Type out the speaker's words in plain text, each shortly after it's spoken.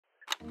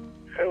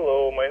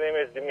Hello, my name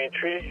is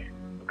Dimitri.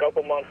 A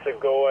couple months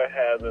ago I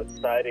had a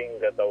sighting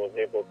that I was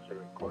able to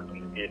record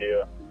on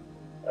video.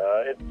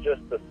 It's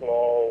just a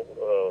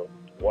small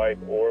white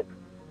orb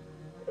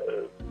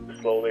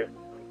slowly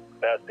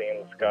passing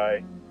in the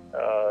sky.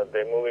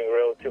 They're moving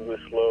relatively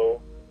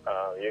slow.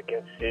 You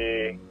can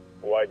see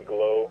white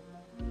glow,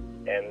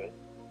 and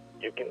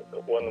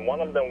when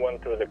one of them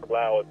went through the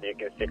cloud, you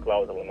can see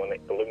clouds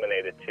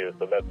illuminated too.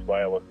 So that's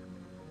why I was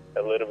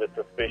a little bit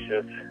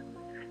suspicious.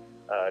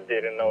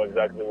 Didn't know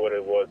exactly what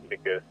it was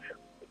because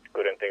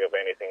couldn't think of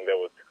anything that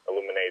would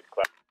illuminate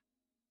clouds.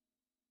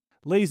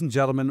 Ladies and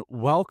gentlemen,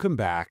 welcome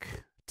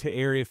back to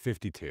Area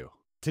 52.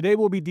 Today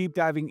we'll be deep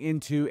diving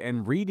into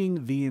and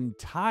reading the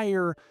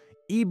entire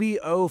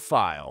EBO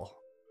file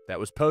that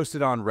was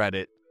posted on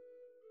Reddit,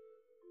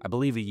 I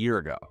believe a year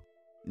ago.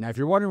 Now, if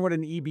you're wondering what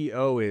an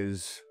EBO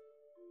is,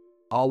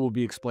 all will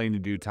be explained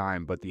in due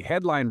time, but the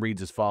headline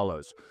reads as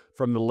follows.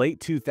 From the late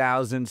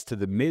 2000s to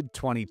the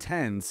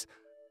mid-2010s,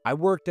 I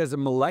worked as a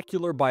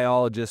molecular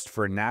biologist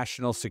for a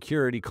national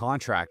security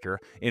contractor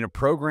in a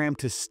program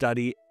to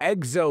study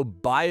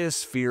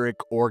exobiospheric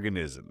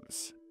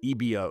organisms,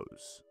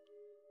 EBOs.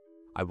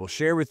 I will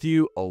share with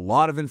you a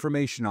lot of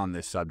information on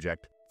this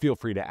subject. Feel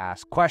free to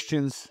ask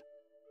questions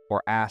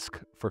or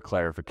ask for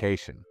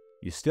clarification.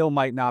 You still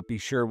might not be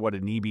sure what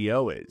an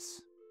EBO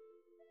is.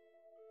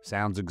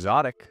 Sounds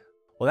exotic.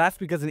 Well, that's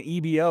because an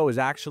EBO is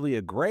actually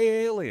a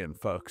gray alien,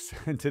 folks.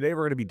 And today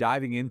we're going to be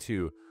diving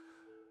into,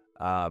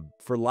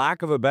 for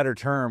lack of a better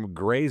term,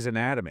 Grey's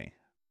Anatomy.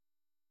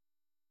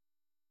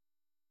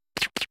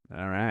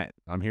 All right,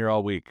 I'm here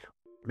all week.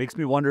 Makes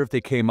me wonder if they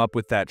came up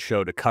with that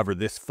show to cover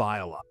this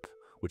file up,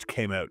 which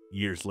came out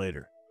years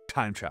later.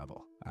 Time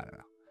travel. I don't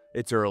know.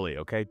 It's early,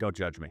 okay? Don't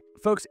judge me.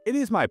 Folks, it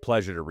is my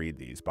pleasure to read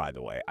these, by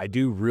the way. I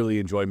do really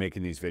enjoy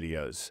making these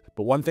videos.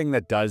 But one thing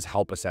that does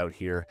help us out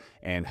here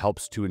and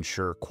helps to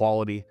ensure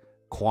quality,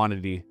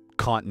 quantity,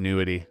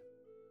 continuity,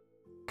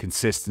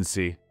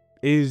 consistency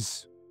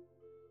is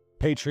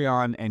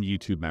Patreon and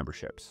YouTube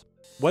memberships.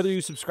 Whether you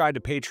subscribe to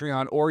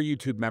Patreon or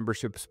YouTube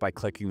memberships by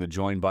clicking the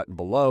join button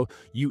below,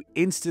 you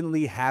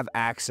instantly have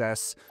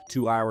access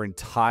to our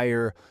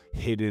entire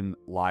hidden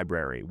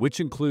library, which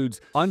includes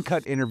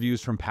uncut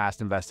interviews from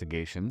past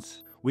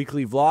investigations,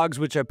 weekly vlogs,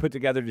 which I put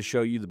together to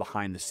show you the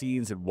behind the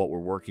scenes of what we're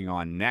working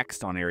on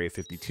next on Area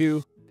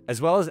 52, as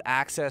well as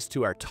access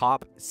to our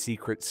top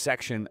secret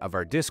section of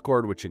our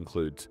Discord, which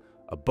includes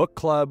a book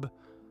club,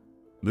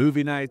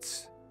 movie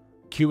nights,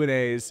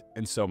 Q&As,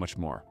 and so much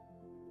more.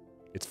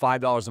 It's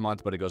 $5 a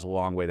month, but it goes a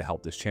long way to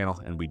help this channel,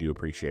 and we do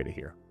appreciate it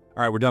here.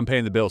 All right, we're done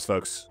paying the bills,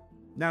 folks.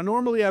 Now,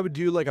 normally I would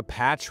do like a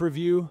patch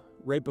review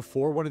right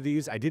before one of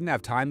these. I didn't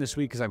have time this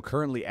week because I'm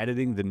currently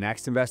editing the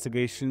next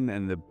investigation,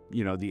 and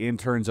the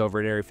interns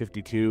over at Area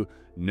 52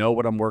 know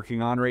what I'm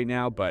working on right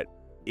now, but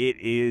it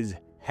is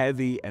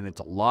heavy and it's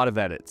a lot of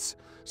edits.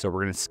 So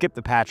we're going to skip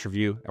the patch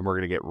review and we're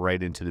going to get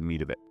right into the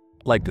meat of it.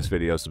 Like this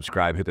video,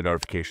 subscribe, hit the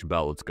notification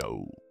bell. Let's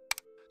go.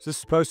 So this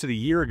was posted a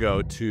year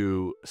ago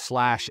to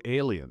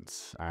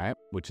 /aliens, all right,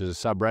 which is a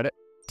subreddit.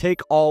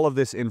 Take all of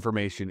this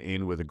information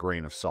in with a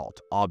grain of salt.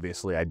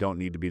 Obviously, I don't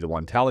need to be the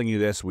one telling you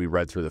this. We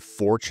read through the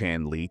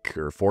 4chan leak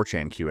or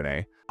 4chan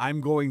Q&A.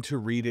 I'm going to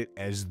read it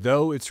as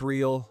though it's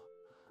real.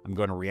 I'm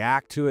going to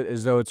react to it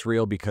as though it's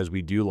real because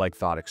we do like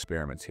thought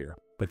experiments here.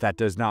 But that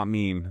does not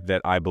mean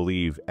that I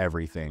believe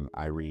everything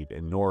I read,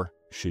 and nor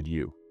should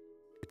you.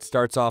 It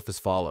starts off as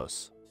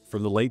follows.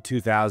 From the late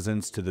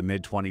 2000s to the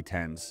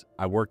mid-2010s,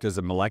 I worked as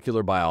a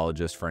molecular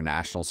biologist for a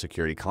national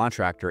security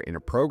contractor in a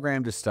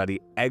program to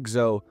study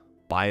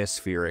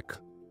exobiospheric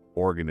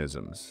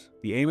organisms.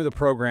 The aim of the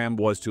program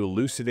was to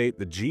elucidate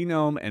the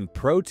genome and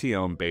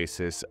proteome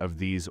basis of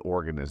these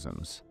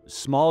organisms.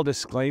 Small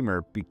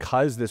disclaimer,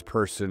 because this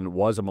person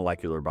was a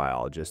molecular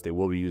biologist, they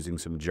will be using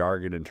some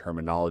jargon and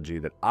terminology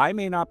that I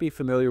may not be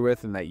familiar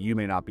with and that you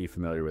may not be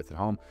familiar with at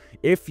home.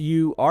 If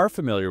you are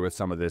familiar with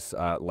some of this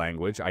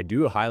language, I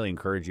do highly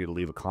encourage you to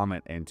leave a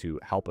comment and to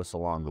help us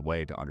along the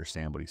way to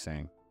understand what he's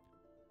saying.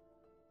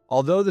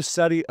 Although the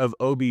study of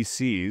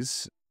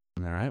OBCs,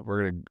 all right,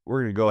 we're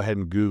gonna go ahead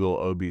and Google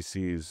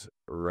OBCs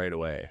right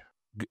away.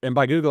 And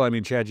by Google, I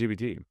mean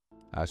ChatGPT.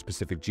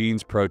 Specific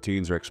genes,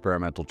 proteins, or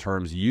experimental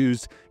terms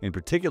used in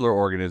particular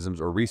organisms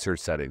or research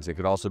settings. It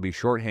could also be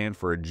shorthand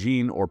for a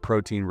gene or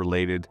protein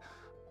related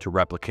to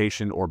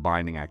replication or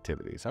binding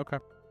activities. Okay,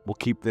 we'll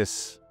keep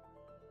this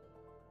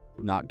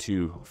not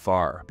too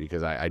far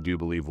because I do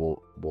believe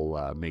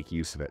we'll make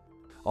use of it.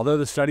 Although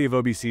the study of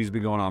OBC has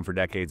been going on for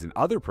decades in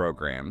other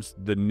programs,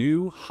 the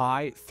new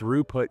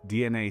high-throughput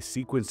DNA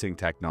sequencing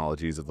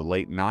technologies of the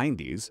late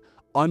 90s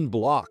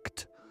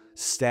unblocked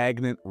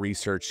stagnant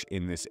research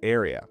in this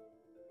area.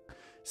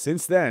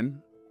 Since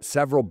then,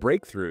 several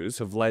breakthroughs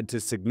have led to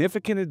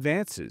significant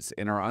advances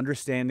in our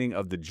understanding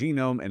of the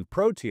genome and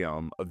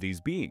proteome of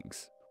these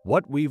beings.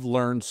 What we've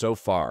learned so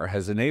far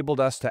has enabled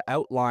us to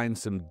outline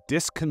some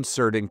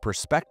disconcerting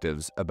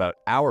perspectives about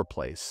our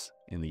place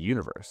in the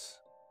universe.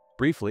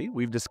 Briefly,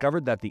 we've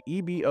discovered that the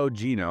EBO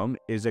genome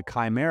is a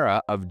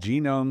chimera of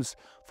genomes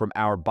from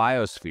our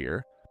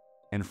biosphere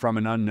and from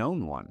an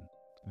unknown one.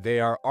 They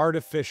are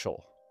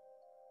artificial,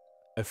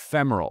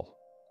 ephemeral,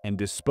 and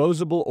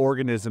disposable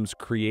organisms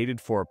created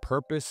for a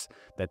purpose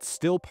that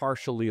still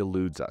partially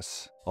eludes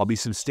us. I'll be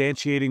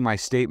substantiating my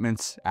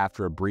statements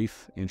after a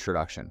brief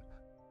introduction.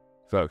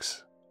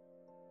 Folks,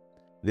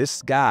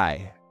 this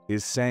guy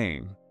is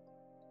saying,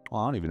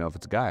 well, I don't even know if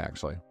it's a guy,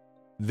 actually.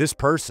 This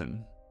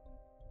person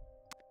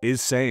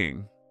is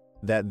saying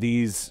that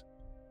these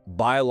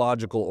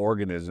biological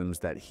organisms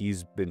that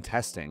he's been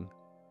testing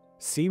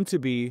seem to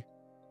be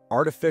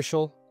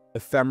artificial,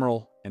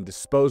 ephemeral, and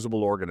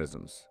disposable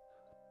organisms.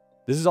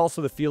 This is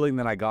also the feeling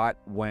that I got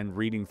when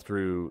reading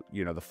through,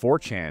 the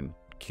 4chan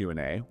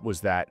Q&A,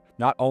 was that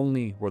not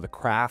only were the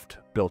craft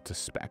built to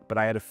spec, but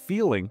I had a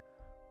feeling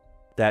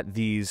that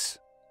these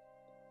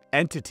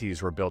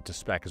entities were built to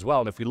spec as well.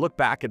 And if we look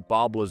back at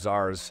Bob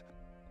Lazar's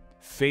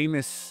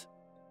famous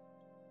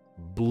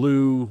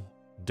blue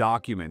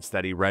documents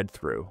that he read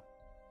through,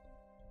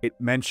 it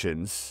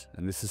mentions,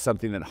 and this is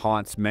something that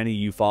haunts many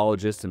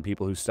ufologists and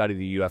people who study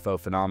the UFO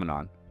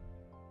phenomenon,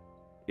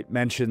 it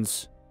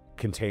mentions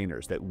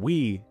containers, that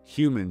we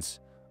humans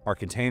are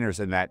containers,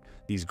 and that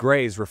these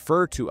grays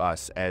refer to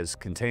us as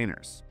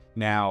containers.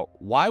 Now,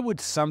 why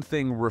would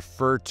something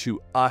refer to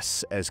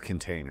us as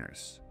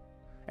containers?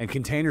 And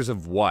containers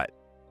of what?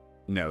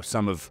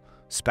 Some have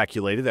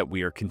speculated that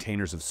we are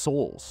containers of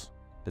souls,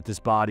 that this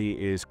body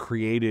is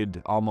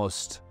created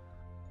almost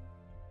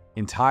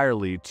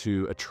entirely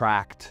to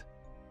attract,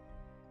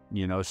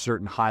 a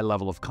certain high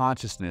level of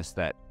consciousness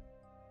that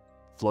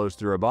flows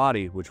through a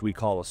body, which we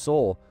call a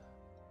soul.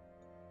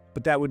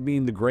 But that would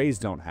mean the grays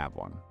don't have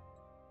one.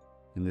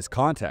 In this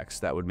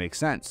context, that would make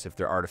sense if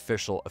they're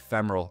artificial,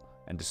 ephemeral,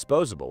 and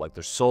disposable, like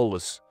they're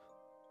soulless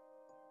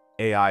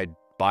AI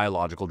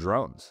biological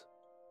drones,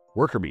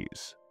 worker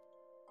bees.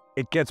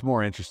 It gets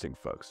more interesting,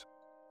 folks.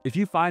 If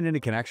you find any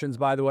connections,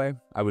 by the way,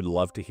 I would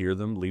love to hear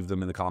them. Leave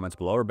them in the comments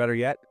below, or better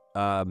yet,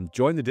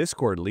 join the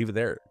Discord, leave it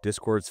there.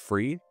 Discord's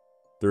free.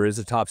 There is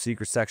a top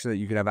secret section that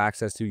you can have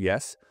access to,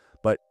 yes,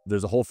 but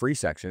there's a whole free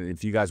section.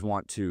 If you guys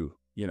want to,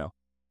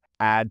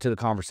 add to the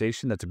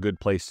conversation, that's a good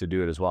place to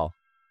do it as well.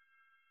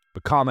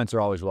 But comments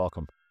are always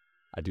welcome.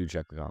 I do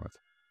check the comments.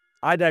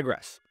 I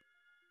digress.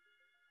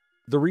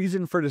 The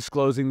reason for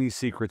disclosing these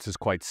secrets is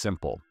quite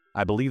simple.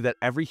 I believe that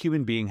every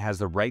human being has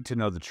the right to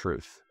know the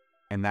truth,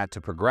 and that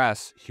to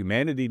progress,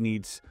 humanity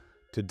needs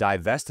to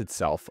divest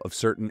itself of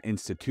certain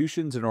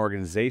institutions and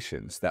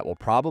organizations that will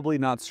probably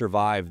not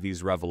survive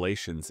these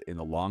revelations in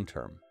the long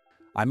term.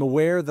 I'm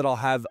aware that I'll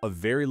have a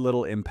very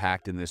little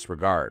impact in this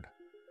regard,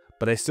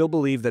 but I still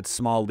believe that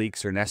small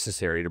leaks are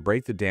necessary to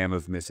break the dam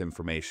of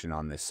misinformation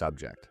on this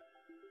subject.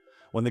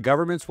 When the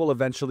governments will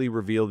eventually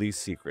reveal these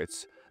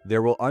secrets,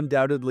 there will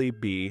undoubtedly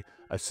be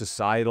a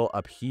societal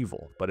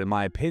upheaval, but in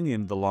my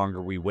opinion, the longer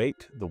we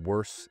wait, the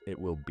worse it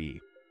will be.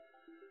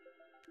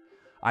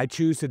 I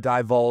choose to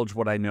divulge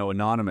what I know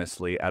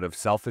anonymously out of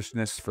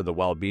selfishness for the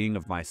well-being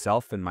of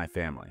myself and my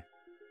family.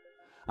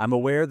 I'm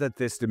aware that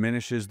this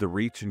diminishes the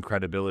reach and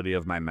credibility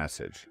of my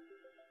message,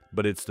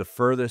 but it's the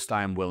furthest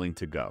I am willing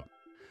to go.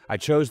 I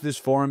chose this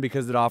forum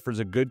because it offers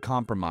a good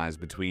compromise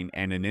between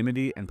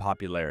anonymity and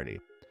popularity.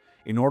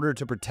 In order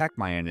to protect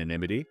my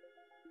anonymity,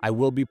 I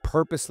will be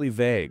purposely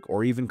vague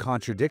or even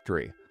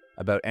contradictory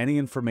about any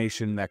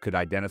information that could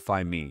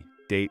identify me,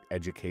 date,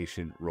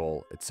 education,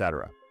 role,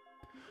 etc.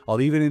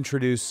 I'll even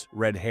introduce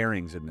red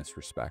herrings in this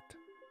respect.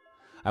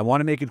 I want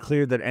to make it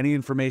clear that any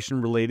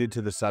information related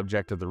to the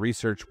subject of the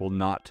research will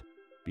not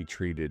be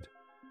treated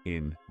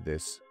in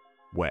this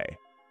way.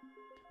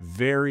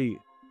 Very,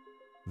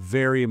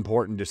 very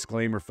important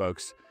disclaimer,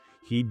 folks.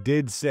 He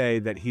did say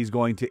that he's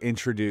going to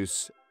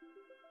introduce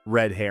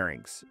red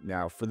herrings.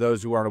 Now, for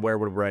those who aren't aware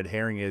what a red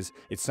herring is,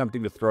 it's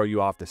something to throw you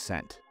off the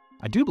scent.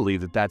 I do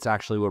believe that that's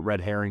actually what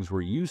red herrings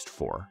were used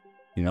for.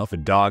 If a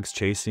dog's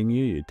chasing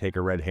you, you take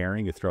a red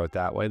herring, you throw it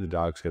that way, the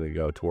dog's going to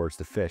go towards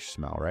the fish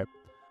smell, right?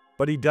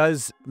 But he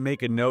does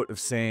make a note of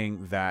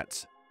saying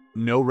that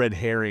no red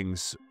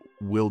herrings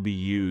will be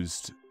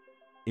used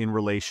in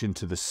relation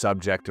to the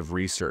subject of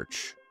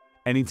research.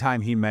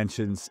 Anytime he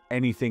mentions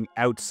anything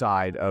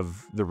outside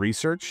of the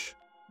research,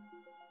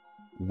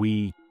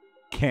 we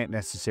can't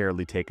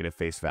necessarily take it at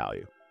face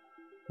value.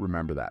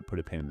 Remember that. Put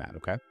a pin in that,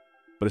 okay?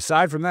 But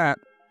aside from that,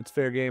 it's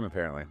fair game,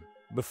 apparently.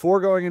 Before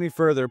going any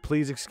further,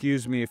 please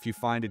excuse me if you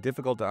find it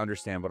difficult to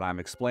understand what I'm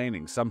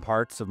explaining. Some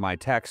parts of my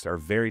text are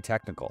very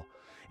technical.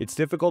 It's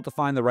difficult to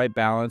find the right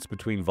balance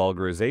between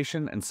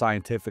vulgarization and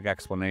scientific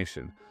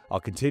explanation.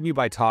 I'll continue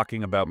by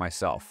talking about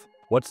myself.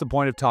 What's the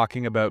point of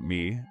talking about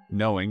me,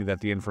 knowing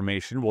that the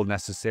information will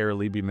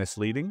necessarily be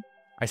misleading?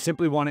 I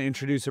simply want to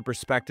introduce a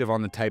perspective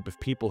on the type of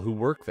people who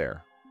work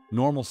there.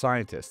 Normal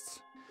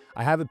scientists.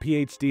 I have a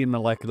PhD in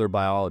molecular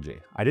biology.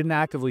 I didn't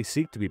actively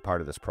seek to be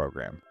part of this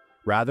program.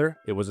 Rather,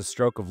 it was a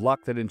stroke of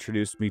luck that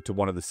introduced me to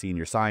one of the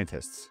senior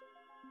scientists.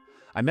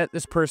 I met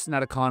this person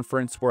at a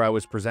conference where I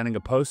was presenting a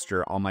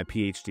poster on my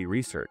PhD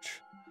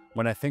research.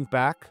 When I think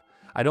back,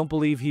 I don't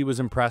believe he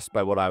was impressed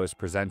by what I was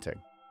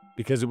presenting,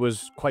 because it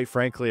was, quite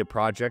frankly, a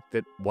project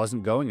that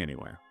wasn't going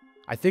anywhere.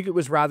 I think it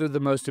was rather the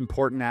most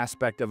important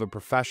aspect of a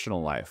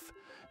professional life,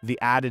 the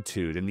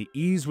attitude, and the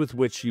ease with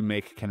which you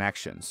make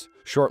connections.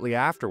 Shortly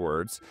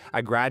afterwards,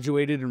 I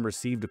graduated and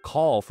received a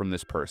call from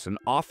this person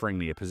offering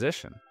me a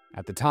position.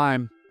 At the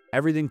time,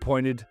 everything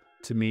pointed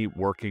to me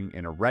working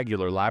in a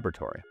regular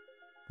laboratory.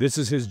 This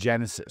is his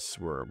genesis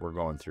we're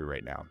going through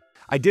right now.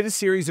 I did a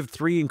series of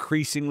 3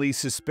 increasingly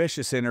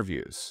suspicious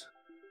interviews,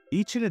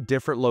 each in a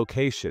different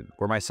location,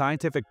 where my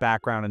scientific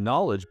background and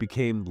knowledge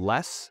became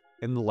less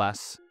and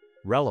less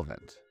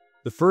relevant.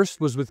 The first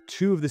was with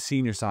 2 of the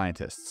senior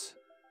scientists.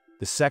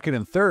 The second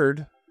and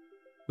third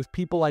with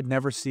people I'd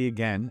never see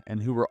again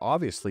and who were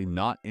obviously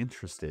not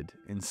interested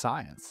in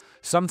science.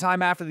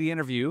 Sometime after the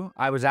interview,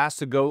 I was asked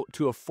to go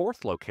to a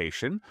 4th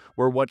location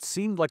where what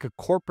seemed like a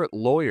corporate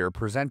lawyer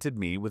presented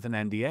me with an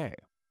NDA.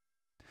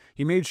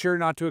 He made sure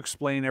not to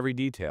explain every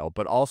detail,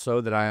 but also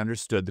that I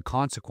understood the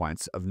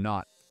consequence of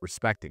not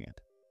respecting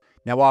it.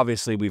 Now,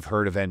 obviously, we've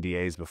heard of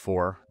NDAs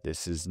before.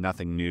 This is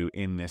nothing new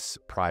in this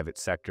private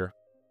sector.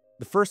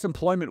 The first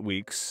employment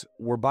weeks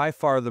were by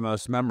far the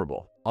most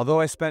memorable.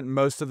 Although I spent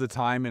most of the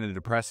time in a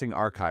depressing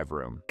archive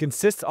room,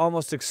 consists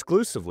almost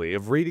exclusively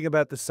of reading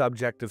about the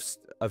subject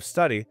of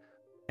study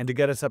and to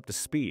get us up to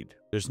speed.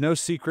 There's no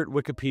secret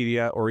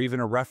Wikipedia or even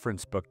a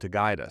reference book to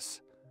guide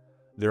us.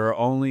 There are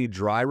only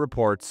dry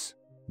reports,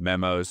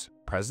 memos,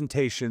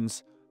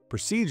 presentations,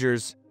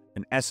 procedures,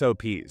 and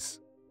SOPs.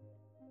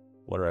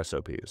 What are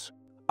SOPs?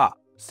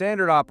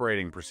 Standard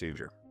operating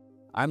procedure.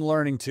 I'm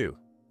learning too.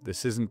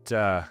 This isn't,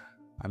 I'm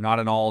not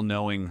an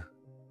all-knowing,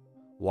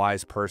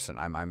 wise person.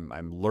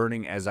 I'm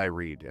learning as I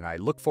read, and I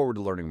look forward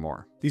to learning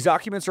more. These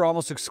documents are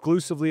almost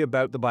exclusively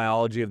about the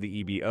biology of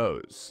the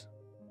EBOs,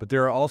 but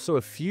there are also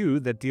a few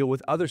that deal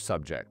with other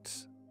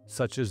subjects,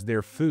 such as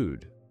their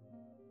food,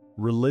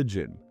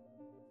 religion,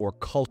 or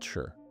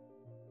culture.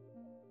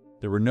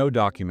 There were no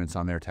documents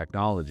on their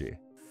technology.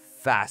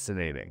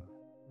 Fascinating.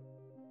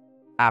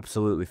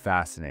 Absolutely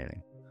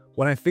fascinating.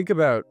 When I think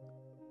about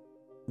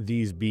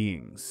these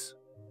beings,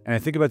 and I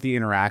think about the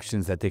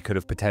interactions that they could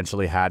have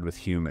potentially had with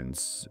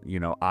humans,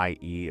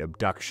 i.e.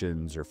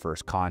 abductions or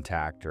first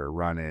contact or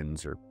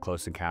run-ins or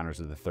close encounters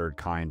of the third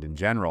kind in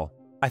general,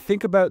 I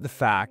think about the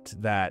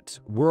fact that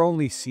we're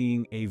only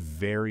seeing a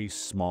very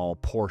small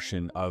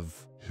portion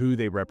of who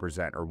they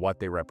represent or what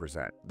they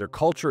represent. Their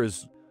culture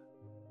is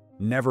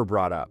never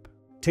brought up.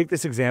 Take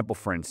this example,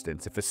 for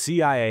instance. If a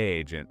CIA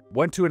agent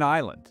went to an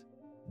island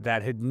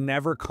that had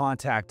never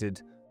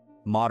contacted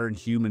modern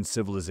human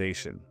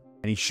civilization,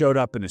 and he showed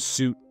up in a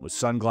suit with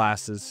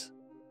sunglasses,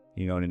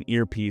 and an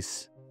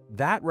earpiece,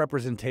 that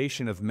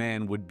representation of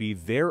man would be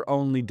their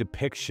only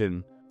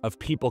depiction of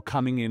people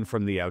coming in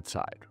from the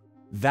outside.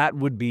 That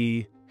would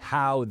be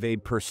how they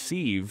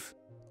perceive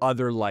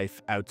other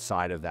life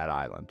outside of that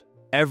island.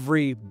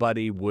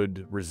 Everybody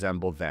would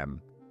resemble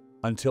them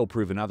until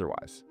proven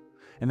otherwise.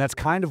 And that's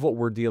kind of what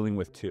we're dealing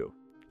with too.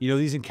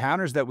 These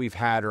encounters that we've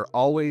had are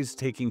always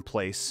taking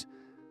place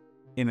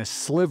in a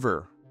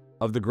sliver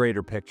of the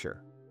greater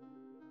picture.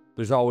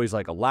 There's always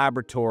like a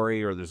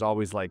laboratory, or there's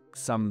always like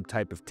some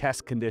type of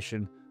test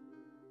condition,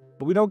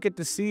 but we don't get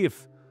to see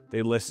if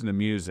they listen to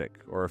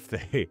music, or if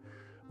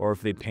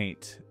they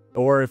paint,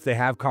 or if they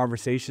have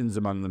conversations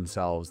among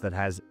themselves that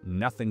has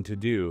nothing to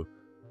do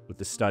with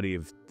the study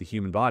of the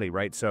human body,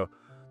 right? So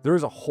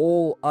there's a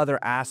whole other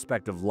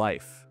aspect of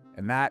life,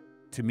 and that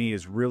to me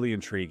is really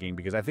intriguing,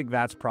 because I think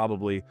that's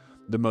probably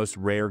the most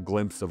rare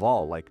glimpse of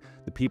all. Like,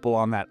 the people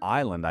on that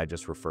island I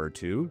just referred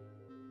to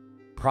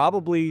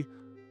probably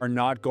are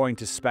not going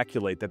to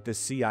speculate that this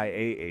CIA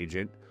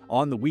agent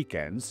on the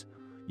weekends,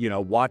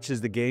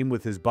 watches the game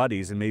with his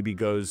buddies and maybe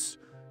goes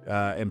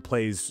and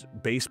plays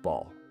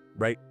baseball,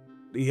 right?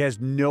 He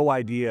has no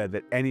idea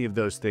that any of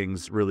those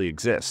things really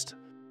exist.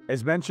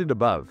 As mentioned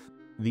above,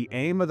 the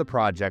aim of the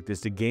project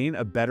is to gain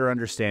a better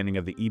understanding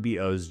of the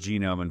EBO's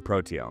genome and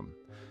proteome.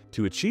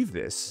 To achieve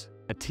this,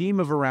 a team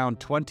of around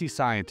 20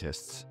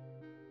 scientists,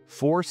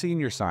 4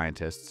 senior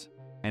scientists,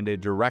 and a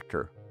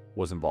director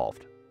was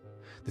involved.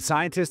 The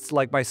scientists,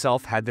 like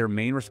myself, had their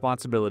main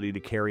responsibility to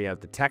carry out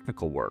the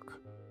technical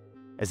work.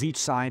 As each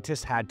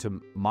scientist had,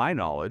 to my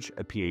knowledge,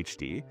 a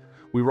PhD,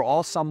 we were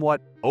all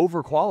somewhat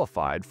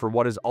overqualified for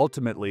what is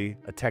ultimately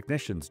a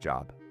technician's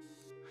job.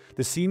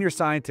 The senior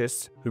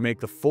scientists, who make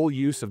the full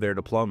use of their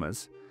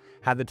diplomas,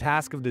 had the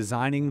task of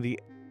designing the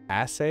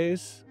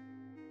assays.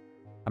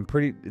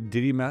 Did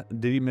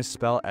he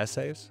misspell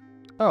essays?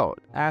 Oh,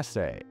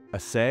 assay.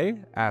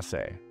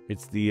 Assay.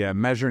 It's the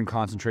measuring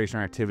concentration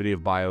or activity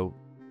of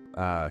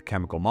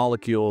biochemical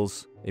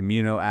molecules.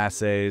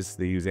 Immunoassays,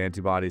 they use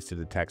antibodies to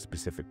detect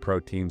specific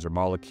proteins or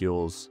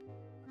molecules.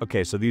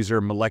 Okay, so these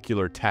are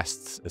molecular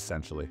tests,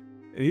 essentially.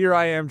 And here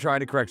I am trying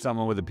to correct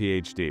someone with a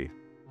PhD.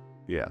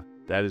 Yeah,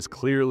 that is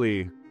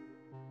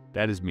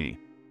me,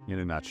 in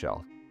a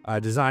nutshell.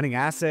 Designing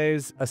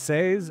assays,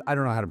 I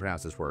don't know how to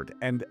pronounce this word,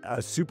 and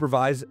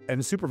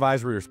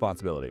supervisory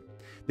responsibility.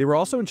 They were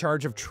also in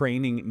charge of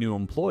training new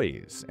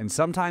employees, and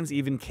sometimes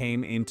even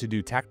came in to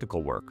do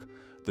technical work.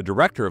 The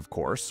director, of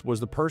course, was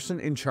the person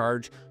in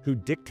charge who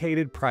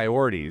dictated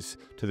priorities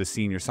to the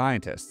senior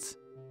scientists.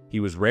 He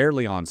was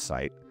rarely on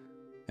site,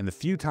 and the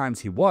few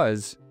times he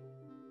was,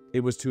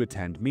 it was to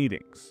attend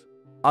meetings.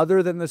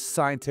 Other than the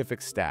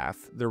scientific staff,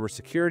 there were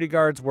security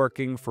guards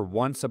working for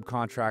one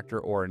subcontractor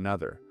or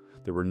another.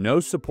 There were no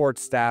support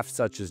staff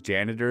such as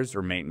janitors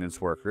or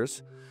maintenance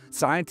workers.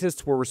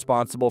 Scientists were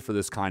responsible for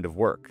this kind of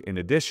work. In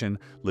addition,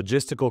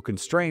 logistical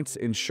constraints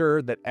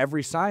ensure that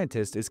every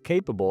scientist is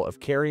capable of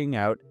carrying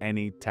out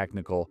any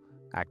technical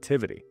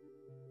activity.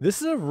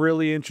 This is a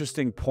really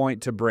interesting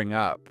point to bring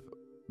up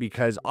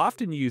because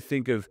often you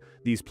think of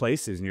these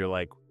places and you're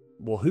like,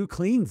 well, who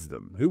cleans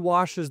them? Who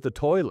washes the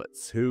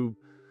toilets? Who,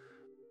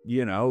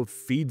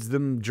 feeds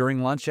them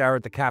during lunch hour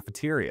at the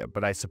cafeteria?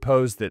 But I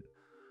suppose that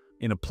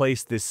in a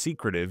place this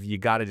secretive, you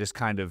got to just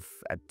kind of,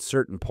 at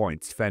certain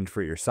points, fend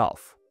for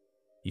yourself.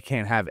 You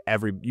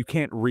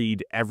can't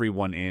read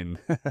everyone in.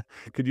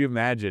 Could you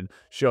imagine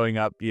showing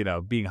up,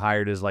 being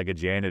hired as like a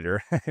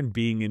janitor and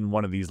being in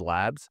one of these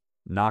labs?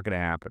 Not going to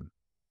happen.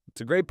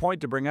 It's a great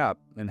point to bring up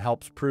and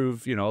helps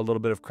prove, a little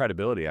bit of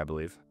credibility, I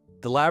believe.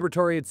 The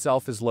laboratory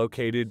itself is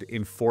located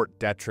in Fort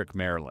Detrick,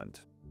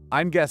 Maryland.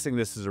 I'm guessing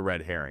this is a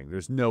red herring.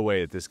 There's no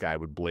way that this guy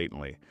would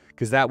blatantly,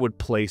 because that would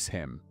place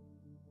him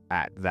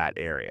at that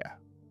area.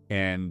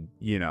 And,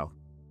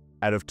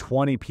 out of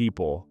 20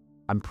 people,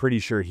 I'm pretty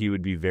sure he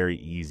would be very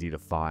easy to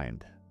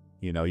find.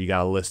 You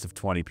got a list of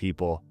 20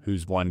 people,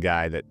 who's one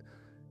guy that,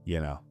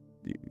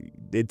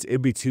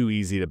 it'd be too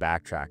easy to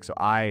backtrack. So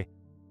I'm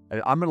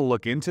going to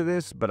look into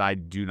this, but I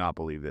do not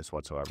believe this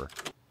whatsoever.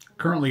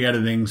 Currently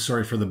editing.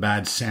 Sorry for the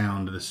bad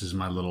sound. This is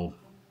my little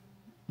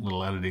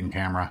editing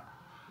camera.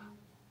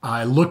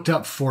 I looked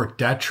up Fort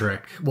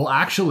Detrick. Well,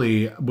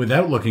 actually,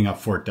 without looking up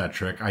Fort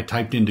Detrick, I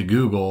typed into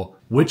Google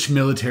which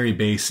military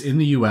base in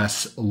the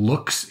US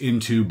looks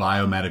into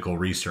biomedical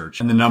research.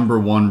 And the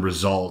 #1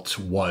 result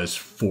was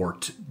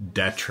Fort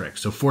Detrick.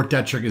 So Fort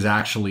Detrick is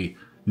actually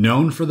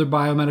known for their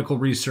biomedical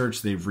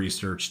research. They've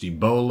researched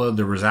Ebola.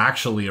 There was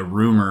actually a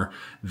rumor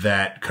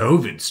that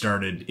COVID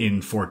started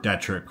in Fort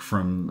Detrick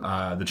from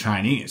the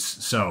Chinese.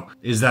 So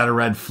is that a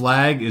red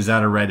flag? Is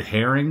that a red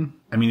herring?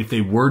 I mean, if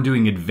they were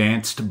doing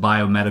advanced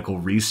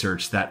biomedical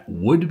research, that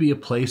would be a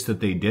place that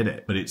they did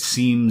it. But it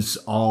seems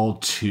all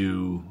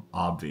too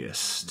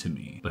obvious to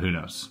me. But who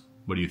knows?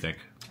 What do you think?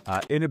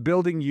 In a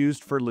building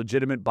used for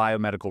legitimate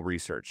biomedical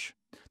research.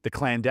 The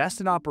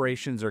clandestine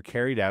operations are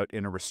carried out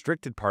in a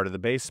restricted part of the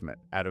basement,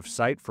 out of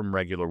sight from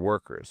regular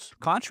workers.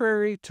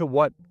 Contrary to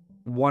what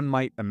one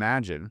might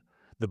imagine,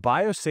 the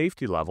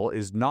biosafety level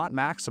is not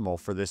maximal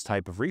for this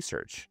type of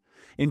research.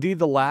 Indeed,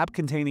 the lab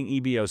containing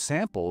EBO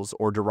samples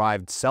or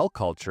derived cell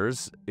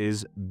cultures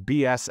is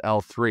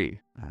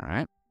BSL-3. All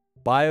right.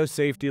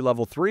 Biosafety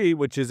level 3,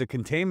 which is a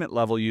containment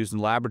level used in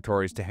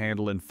laboratories to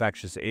handle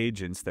infectious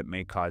agents that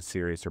may cause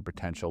serious or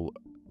potential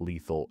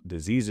lethal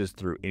diseases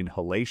through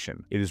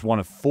inhalation. It is one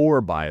of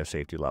 4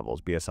 biosafety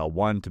levels,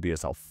 BSL-1 to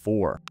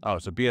BSL-4. Oh,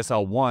 so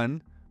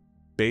BSL-1,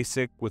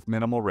 basic with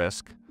minimal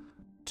risk,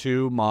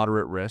 2,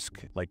 moderate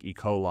risk, like E.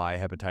 coli,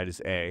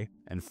 hepatitis A,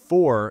 and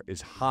 4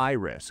 is high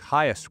risk,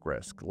 highest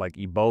risk, like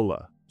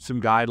Ebola.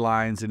 Some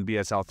guidelines in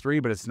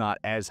BSL-3, but it's not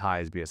as high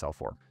as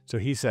BSL-4. So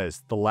he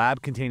says the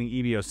lab containing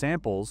EBO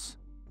samples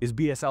is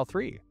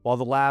BSL-3, while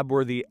the lab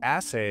where the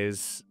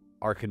assays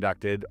are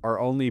conducted are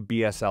only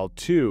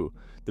BSL-2.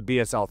 The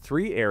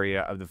BSL-3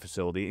 area of the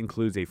facility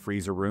includes a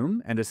freezer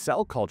room and a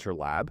cell culture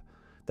lab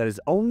that is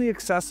only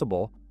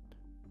accessible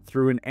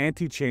through an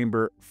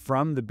antechamber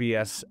from the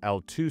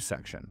BSL-2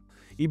 section.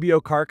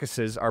 EBO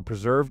carcasses are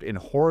preserved in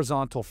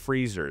horizontal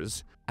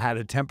freezers at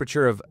a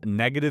temperature of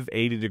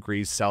 -80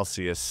 degrees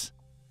Celsius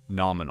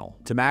nominal.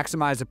 To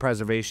maximize the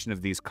preservation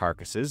of these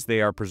carcasses,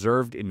 they are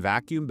preserved in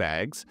vacuum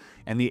bags,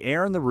 and the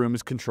air in the room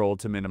is controlled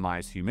to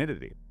minimize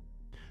humidity.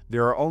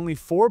 There are only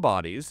 4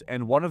 bodies,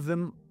 and none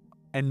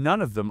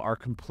of them are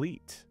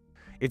complete.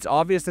 It's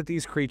obvious that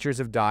these creatures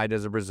have died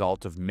as a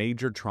result of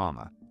major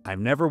trauma. I've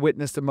never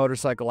witnessed a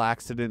motorcycle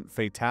accident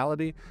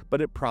fatality,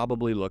 but it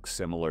probably looks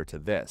similar to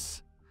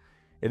this.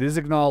 It is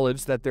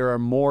acknowledged that there are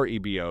more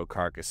EBO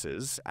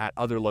carcasses at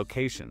other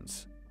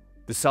locations.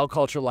 The cell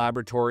culture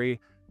laboratory,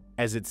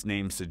 as its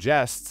name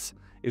suggests,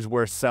 is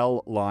where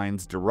cell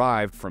lines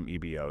derived from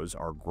EBOs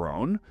are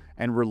grown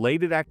and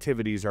related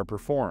activities are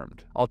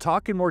performed. I'll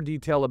talk in more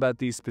detail about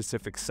these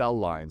specific cell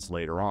lines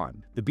later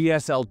on. The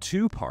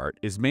BSL-2 part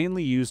is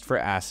mainly used for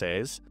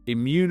assays,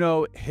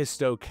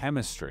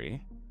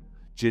 immunohistochemistry,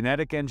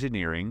 genetic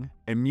engineering,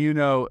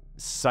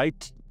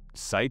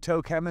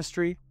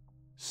 immunocytochemistry,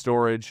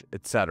 storage,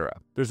 etc.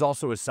 There's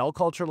also a cell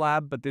culture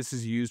lab, but this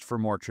is used for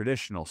more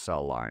traditional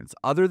cell lines.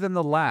 Other than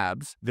the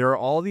labs, there are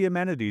all the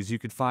amenities you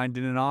could find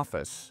in an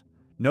office.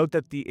 Note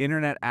that the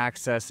internet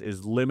access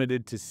is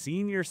limited to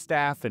senior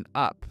staff and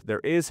up.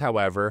 There is,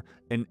 however,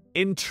 an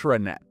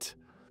intranet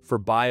for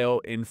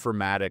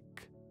bioinformatic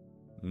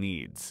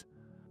needs.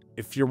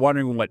 If you're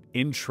wondering what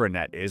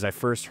intranet is, I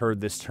first heard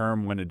this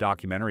term when a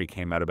documentary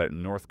came out about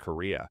North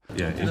Korea.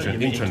 Yeah,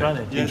 intranet.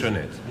 Yes,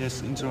 Intranet.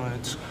 Yes,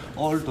 intranet.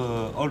 All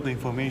the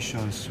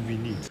informations we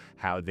need.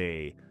 How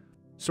they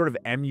sort of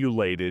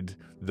emulated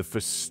the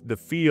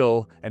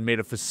feel and made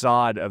a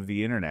facade of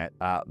the internet,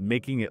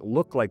 making it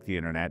look like the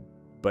internet,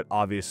 but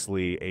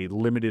obviously a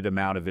limited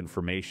amount of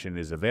information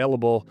is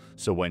available.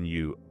 So when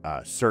you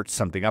search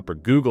something up or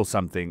Google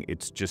something,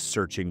 it's just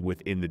searching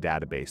within the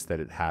database that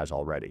it has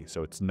already.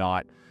 So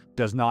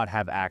does not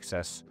have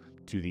access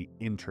to the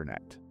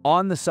internet.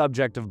 On the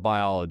subject of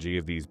biology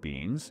of these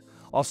beings,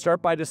 I'll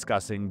start by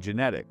discussing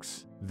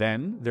genetics,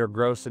 then their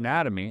gross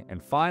anatomy,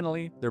 and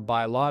finally their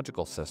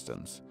biological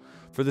systems.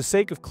 For the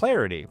sake of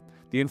clarity,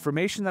 the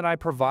information that I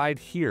provide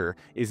here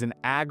is an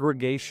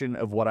aggregation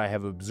of what I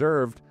have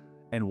observed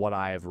and what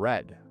I have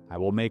read. I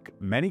will make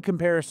many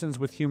comparisons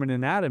with human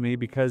anatomy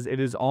because it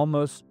is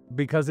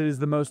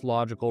the most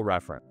logical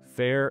reference.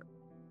 Fair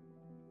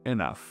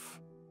enough.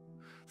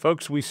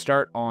 Folks, we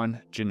start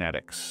on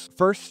genetics.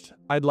 First,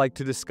 I'd like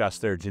to discuss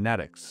their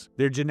genetics.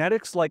 They're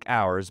genetics like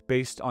ours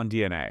based on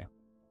DNA.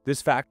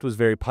 This fact was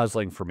very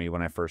puzzling for me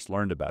when I first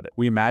learned about it.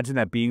 We imagine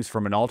that beings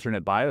from an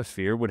alternate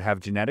biosphere would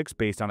have genetics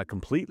based on a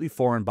completely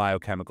foreign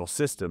biochemical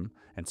system,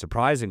 and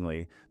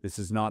surprisingly, this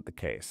is not the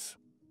case.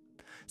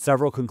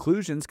 Several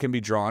conclusions can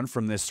be drawn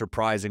from this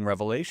surprising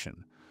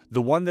revelation.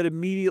 The one that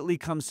immediately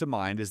comes to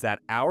mind is that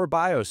our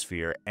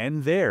biosphere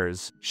and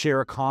theirs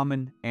share a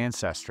common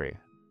ancestry.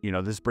 You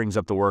know, this brings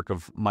up the work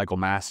of Michael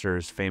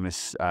Masters,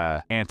 famous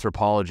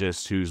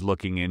anthropologist who's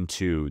looking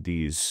into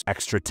these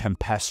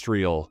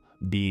extraterrestrial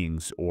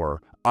beings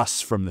or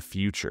us from the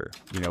future.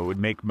 You know, it would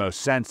make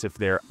most sense if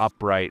they're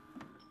upright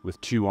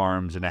with 2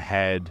 arms and a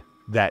head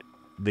that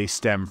they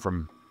stem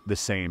from the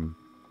same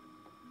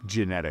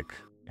genetic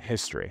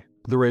history.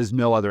 There is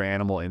no other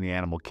animal in the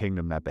animal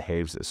kingdom that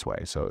behaves this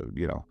way. So,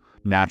 you know,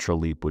 natural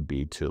leap would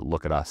be to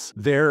look at us.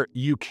 They're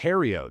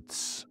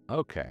eukaryotes.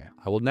 Okay,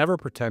 I will never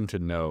pretend to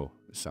know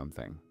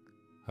something.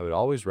 I would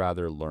always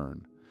rather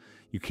learn.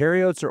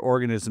 Eukaryotes are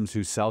organisms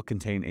whose cell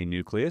contain a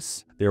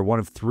nucleus. They are one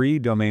of 3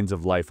 domains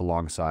of life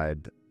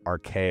alongside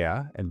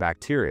archaea and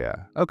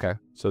bacteria. Okay,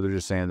 so they're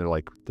just saying they're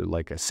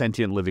like a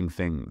sentient living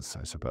things,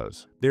 I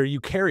suppose. They're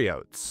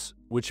eukaryotes,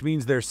 which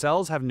means their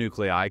cells have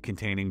nuclei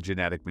containing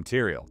genetic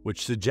material,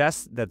 which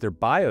suggests that their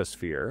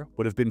biosphere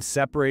would have been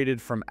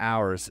separated from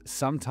ours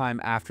sometime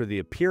after the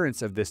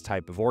appearance of this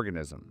type of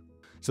organism.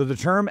 So the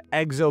term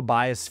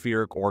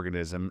exobiospheric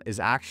organism is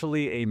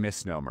actually a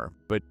misnomer,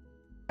 but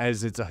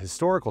as it's a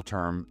historical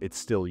term, it's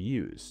still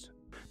used.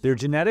 Their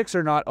genetics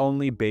are not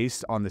only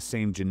based on the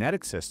same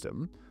genetic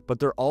system, but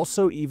they're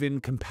also even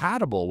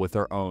compatible with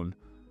our own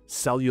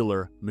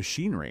cellular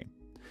machinery.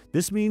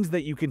 This means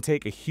that you can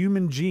take a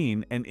human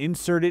gene and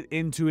insert it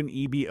into an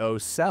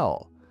EBO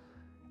cell,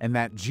 and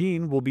that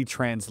gene will be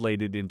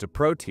translated into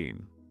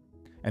protein.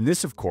 And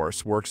this, of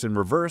course, works in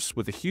reverse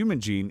with a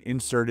human gene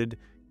inserted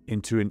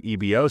into an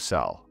EBO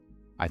cell.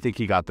 I think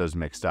he got those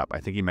mixed up. I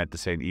think he meant to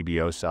say an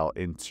EBO cell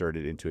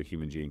inserted into a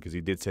human gene because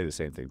he did say the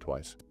same thing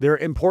twice. There are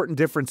important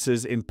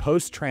differences in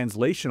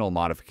post-translational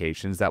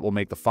modifications that will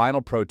make the final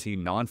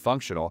protein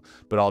non-functional,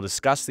 but I'll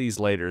discuss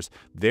these later.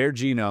 Their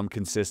genome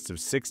consists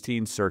of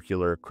 16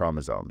 circular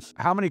chromosomes.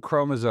 How many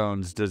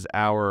chromosomes does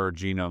our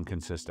genome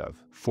consist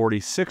of?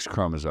 46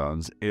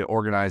 chromosomes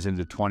organized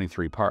into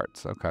 23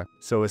 parts. Okay.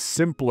 So a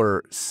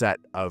simpler set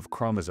of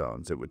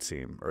chromosomes, it would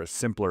seem, or a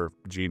simpler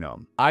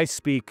genome. I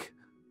speak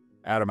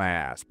out of my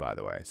ass, by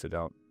the way, so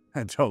don't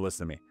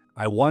listen to me.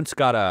 I once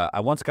got a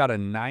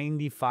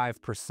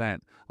 95%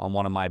 on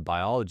one of my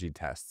biology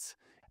tests,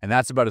 and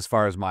that's about as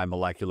far as my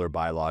molecular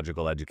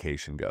biological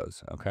education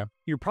goes, okay?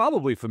 You're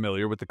probably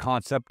familiar with the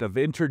concept of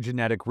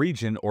intergenetic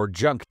region or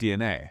junk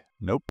DNA.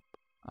 Nope,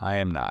 I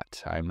am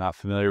not. I am not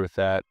familiar with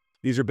that.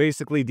 These are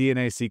basically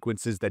DNA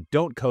sequences that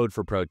don't code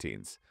for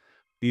proteins.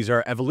 These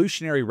are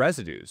evolutionary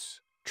residues,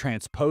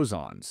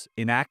 transposons,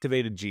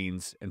 inactivated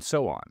genes, and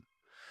so on.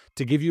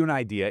 To give you an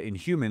idea, in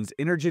humans,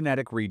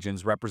 intergenetic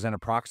regions represent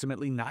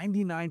approximately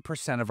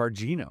 99% of our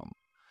genome.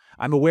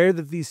 I'm aware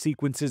that these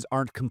sequences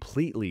aren't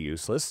completely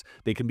useless.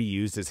 They can be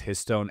used as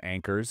histone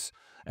anchors,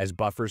 as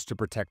buffers to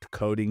protect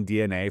coding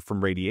DNA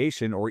from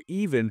radiation, or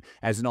even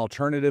as an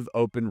alternative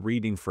open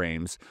reading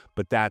frames,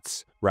 but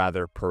that's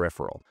rather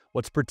peripheral.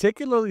 What's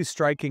particularly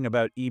striking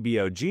about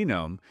EBO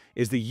genome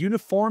is the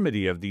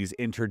uniformity of these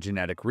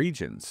intergenetic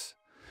regions.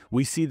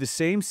 We see the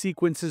same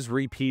sequences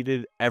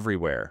repeated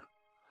everywhere.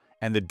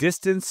 And the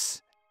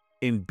distance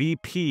in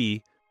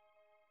BP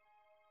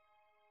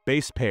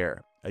base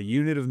pair, a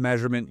unit of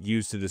measurement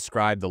used to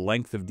describe the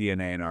length of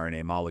DNA and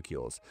RNA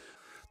molecules.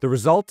 The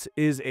result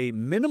is a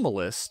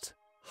minimalist,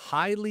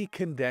 highly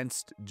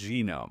condensed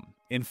genome.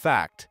 In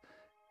fact,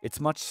 it's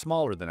much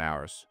smaller than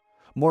ours.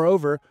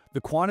 Moreover, the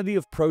quantity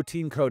of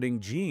protein-coding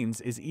genes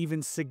is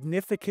even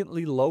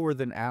significantly lower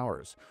than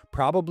ours,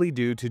 probably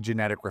due to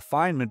genetic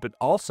refinement, but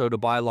also to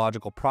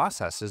biological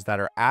processes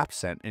that are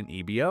absent in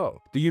EBO.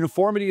 The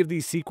uniformity of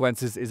these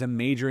sequences is a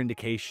major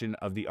indication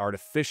of the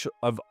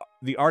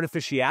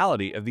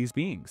artificiality of these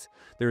beings.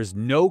 There is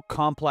no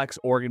complex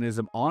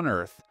organism on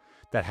Earth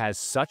that has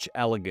such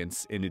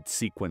elegance in its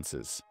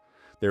sequences.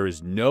 There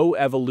is no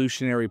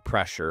evolutionary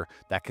pressure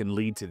that can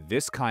lead to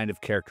this kind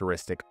of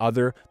characteristic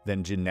other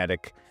than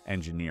genetic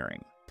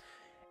engineering.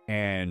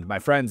 And my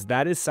friends,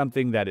 that is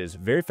something that is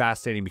very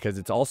fascinating because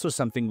it's also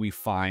something we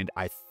find,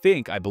 I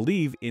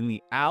believe, in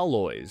the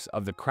alloys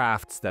of the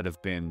crafts that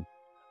have been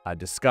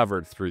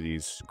discovered through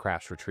these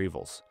crash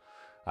retrievals.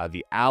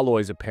 The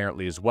alloys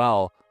apparently as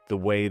well, the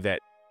way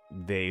that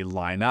they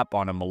line up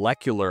on a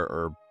molecular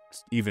or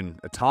even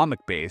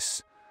atomic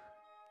base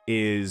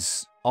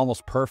is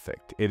almost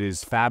perfect. It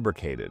is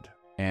fabricated.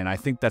 And I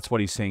think that's what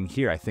he's saying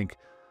here. I think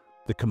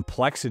the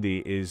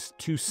complexity is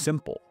too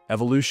simple.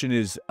 Evolution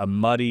is a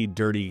muddy,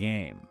 dirty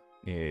game.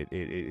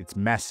 It's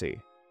messy,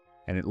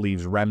 and it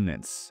leaves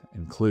remnants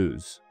and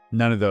clues.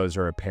 None of those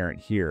are apparent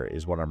here,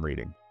 is what I'm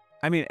reading.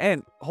 I mean,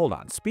 and hold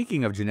on.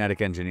 Speaking of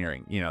genetic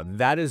engineering,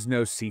 that is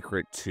no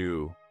secret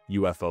to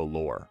UFO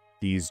lore.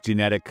 These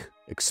genetic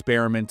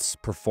experiments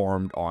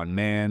performed on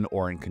man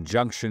or in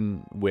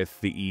conjunction with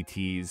the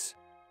ETs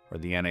or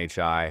the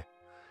NHI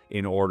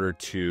in order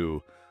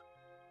to,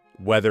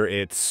 whether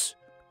it's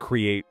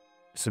create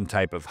some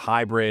type of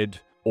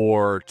hybrid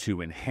or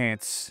to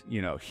enhance,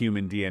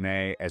 human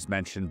DNA, as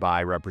mentioned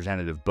by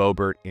Representative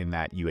Boebert in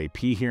that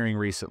UAP hearing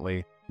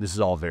recently. This is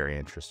all very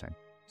interesting.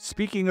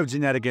 Speaking of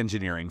genetic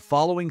engineering,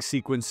 following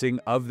sequencing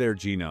of their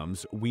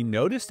genomes, we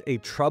noticed a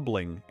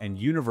troubling and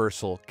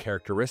universal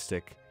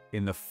characteristic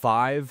in the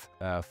 5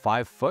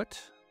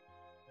 foot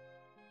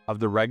of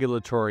the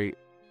regulatory,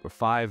 or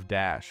 5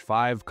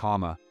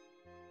 comma,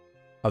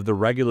 of the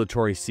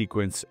regulatory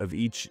sequence of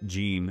each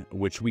gene,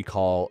 which we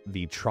call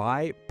the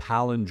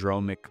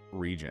tripalindromic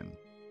region.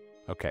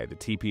 Okay, the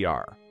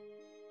TPR.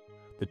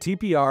 The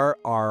TPR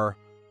are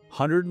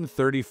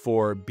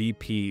 134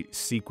 BP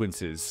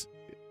sequences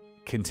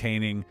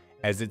containing,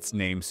 as its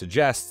name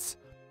suggests,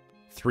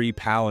 3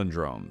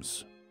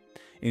 palindromes.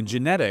 In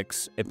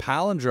genetics, a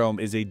palindrome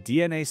is a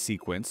DNA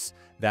sequence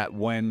that,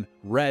 when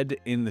read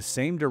in the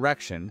same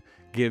direction,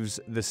 gives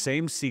the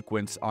same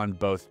sequence on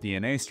both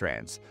DNA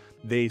strands.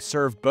 They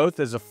serve both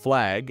as a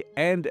flag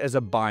and as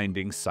a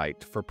binding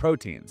site for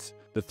proteins.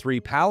 The 3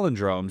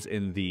 palindromes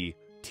in the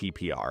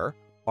TPR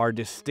are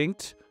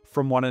distinct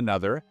from one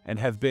another and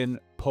have been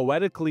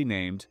poetically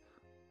named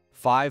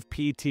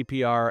 5P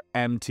TPR,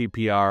 M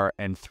TPR,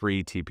 and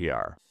 3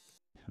 TPR.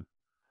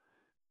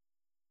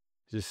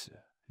 Is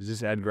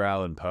this Edgar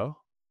Allan Poe?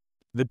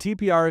 The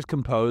TPR is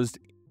composed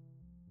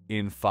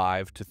in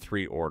 5 to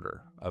 3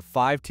 order. A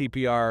 5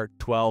 TPR,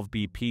 12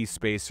 BP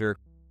spacer,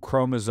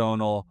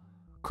 chromosomal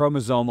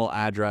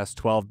address,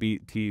 12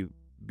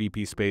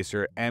 BP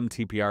spacer, M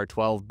TPR,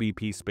 12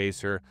 BP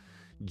spacer,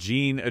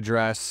 gene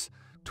address,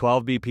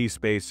 12 BP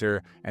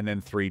spacer, and then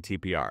 3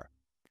 TPR.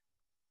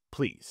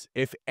 Please,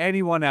 if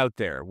anyone out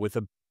there with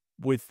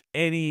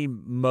any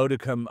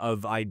modicum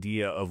of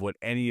idea of what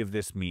any of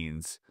this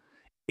means,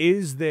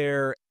 is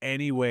there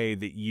any way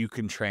that you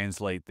can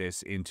translate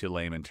this into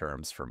layman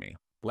terms for me?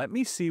 Let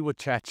me see what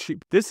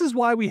ChatGPT... This is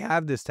why we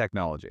have this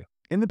technology.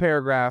 In the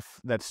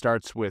paragraph that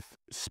starts with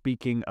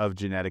speaking of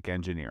genetic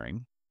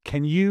engineering,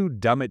 can you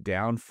dumb it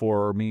down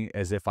for me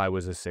as if I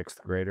was a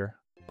 6th grader?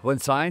 When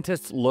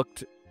scientists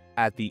looked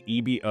at the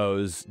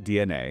EBO's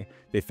DNA,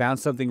 they found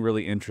something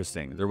really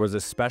interesting. There was a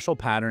special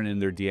pattern in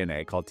their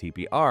DNA called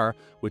TPR,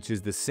 which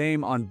is the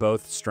same on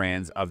both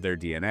strands of their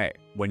DNA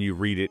when you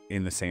read it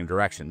in the same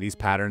direction. These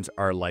patterns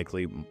are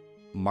likely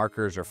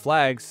markers or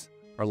flags,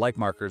 or like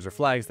markers or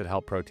flags that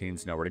help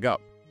proteins know where to go.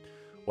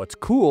 What's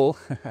cool,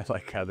 I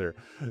like how they're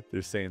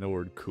saying the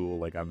word cool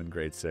like I'm in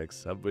grade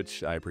 6,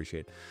 which I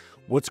appreciate.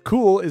 What's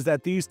cool is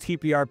that these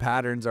TPR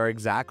patterns are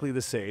exactly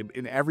the same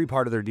in every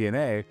part of their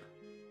DNA,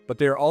 but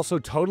they're also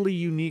totally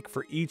unique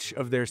for each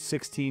of their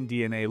 16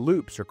 DNA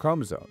loops or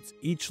chromosomes.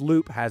 Each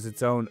loop has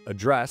its own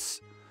address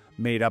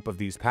made up of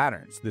these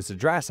patterns. This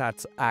address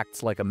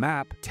acts like a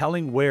map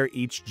telling where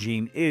each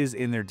gene is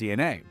in their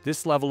DNA.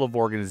 This level of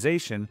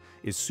organization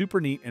is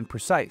super neat and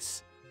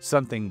precise,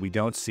 something we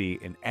don't see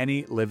in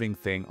any living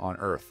thing on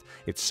Earth.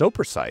 It's so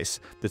precise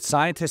that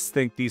scientists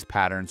think these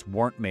patterns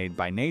weren't made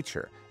by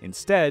nature.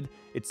 Instead,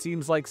 it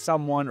seems like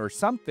someone or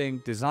something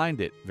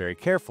designed it very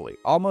carefully,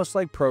 almost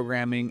like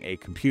programming a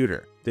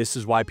computer. This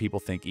is why people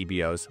think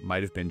EBOs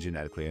might have been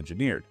genetically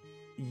engineered.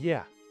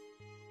 Yeah,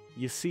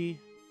 you see,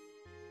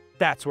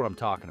 that's what I'm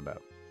talking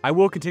about. I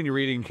will continue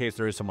reading in case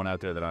there is someone out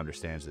there that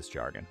understands this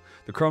jargon.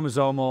 The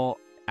chromosomal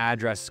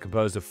address is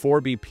composed of 4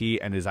 BP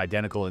and is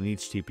identical in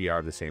each TPR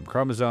of the same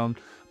chromosome,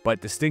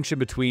 but distinction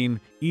between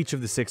each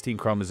of the 16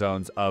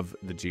 chromosomes of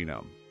the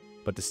genome,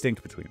 but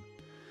distinct between.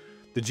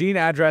 The gene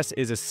address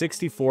is a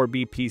 64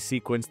 BP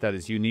sequence that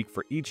is unique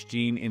for each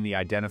gene in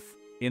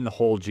the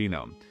whole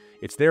genome.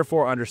 It's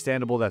therefore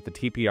understandable that the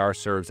TPR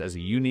serves as a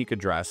unique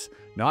address,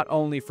 not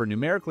only for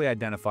numerically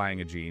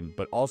identifying a gene,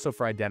 but also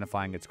for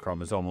identifying its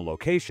chromosomal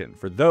location.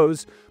 For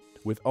those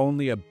with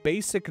only a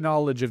basic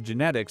knowledge of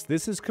genetics,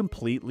 this is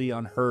completely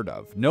unheard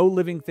of. No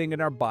living thing in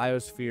our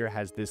biosphere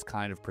has this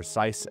kind of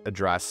precise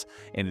address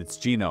in its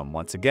genome.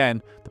 Once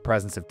again, the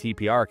presence of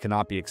TPR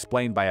cannot be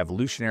explained by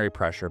evolutionary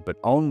pressure, but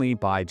only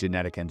by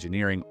genetic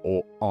engineering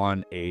or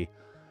on a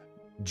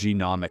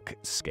genomic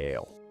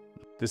scale.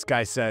 This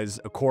guy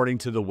says, according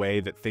to the way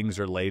that things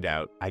are laid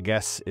out, I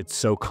guess it's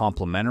so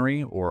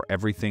complementary, or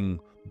everything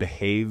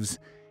behaves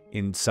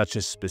in such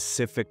a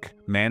specific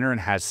manner and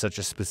has such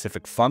a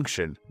specific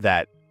function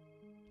that,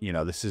 you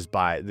know, this is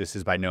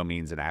by no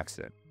means an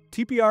accident.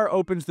 TPR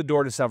opens the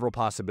door to several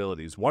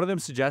possibilities. One of them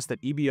suggests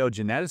that EBO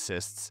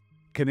geneticists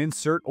can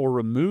insert or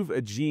remove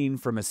a gene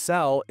from a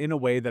cell in a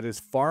way that is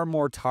far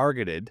more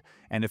targeted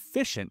and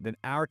efficient than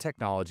our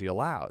technology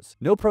allows.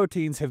 No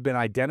proteins have been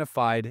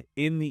identified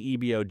in the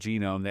EBO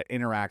genome that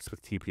interacts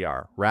with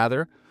TPR.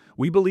 Rather,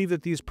 we believe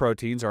that these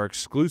proteins are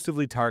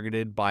exclusively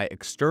targeted by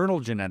external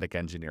genetic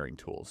engineering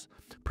tools,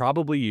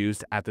 probably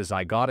used at the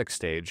zygotic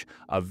stage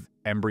of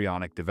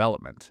embryonic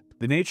development.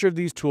 The nature of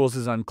these tools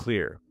is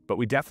unclear, but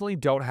we definitely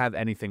don't have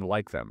anything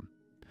like them.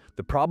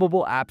 The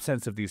probable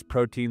absence of these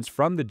proteins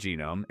from the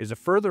genome is a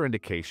further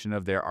indication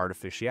of their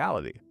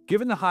artificiality.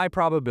 Given the high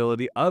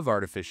probability of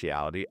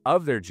artificiality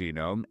of their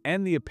genome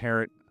and the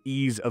apparent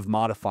ease of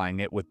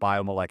modifying it with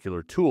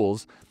biomolecular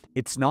tools,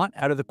 it's not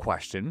out of the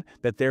question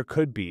that there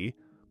could be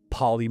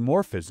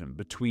polymorphism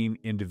between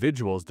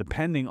individuals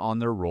depending on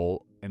their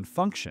role and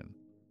function.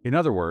 In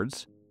other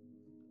words,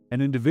 an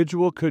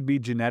individual could be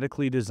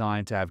genetically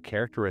designed to have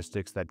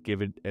characteristics that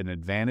give it an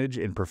advantage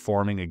in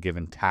performing a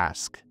given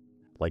task,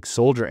 like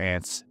soldier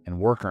ants and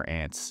worker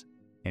ants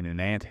in an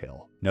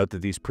anthill. Note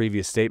that these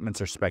previous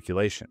statements are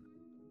speculation.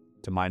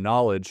 To my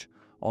knowledge,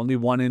 only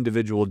one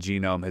individual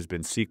genome has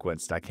been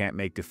sequenced. I can't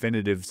make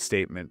definitive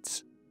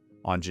statements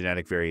on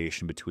genetic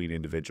variation between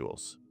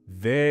individuals.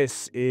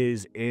 This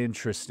is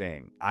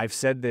interesting. I've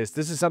said this.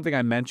 This is something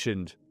I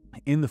mentioned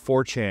in the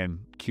 4chan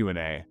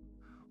Q&A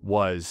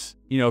was,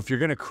 you know, if you're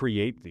going to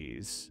create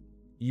these,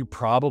 you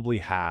probably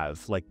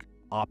have like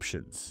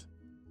options.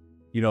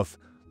 You know, if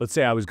let's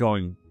say I was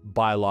going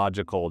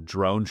biological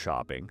drone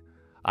shopping,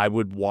 I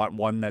would want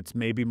one that's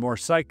maybe more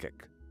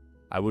psychic.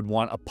 I would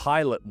want a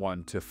pilot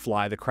one to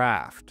fly the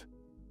craft.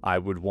 I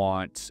would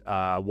want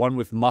one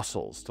with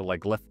muscles to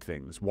like lift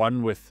things.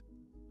 One with,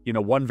 you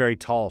know, one very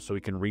tall so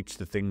we can reach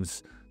the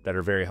things that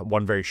are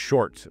one very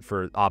short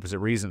for opposite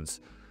reasons.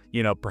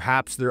 You know,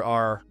 perhaps there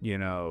are, you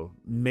know,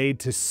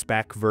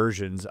 made-to-spec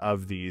versions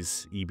of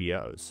these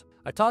EBOs.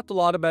 I talked a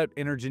lot about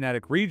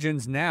intergenetic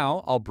regions.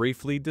 Now I'll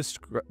briefly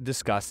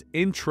discuss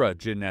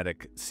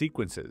intragenetic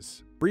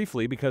sequences.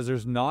 Briefly, because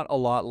there's not a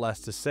lot less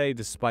to say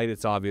despite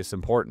its obvious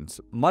importance.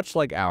 Much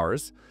like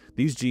ours,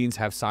 these genes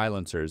have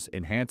silencers,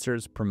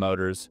 enhancers,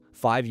 promoters,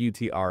 5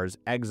 UTRs,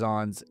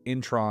 exons,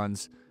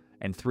 introns,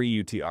 and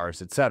 3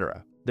 UTRs,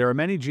 etc. There are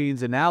many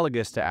genes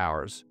analogous to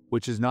ours,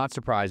 which is not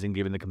surprising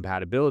given the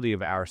compatibility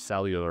of our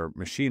cellular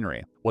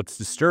machinery. What's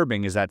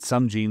disturbing is that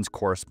some genes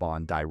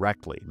correspond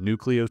directly,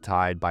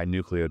 nucleotide by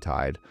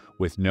nucleotide,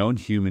 with known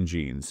human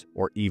genes,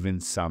 or even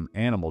some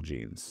animal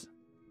genes.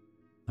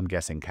 I'm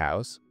guessing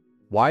cows.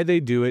 Why they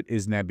do it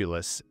is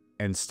nebulous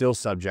and still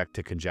subject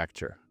to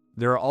conjecture.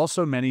 There are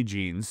also many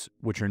genes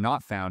which are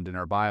not found in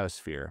our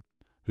biosphere,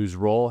 whose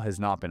role has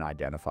not been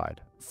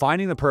identified.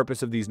 Finding the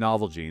purpose of these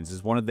novel genes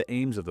is one of the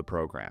aims of the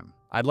program.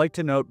 I'd like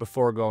to note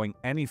before going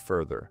any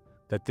further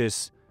that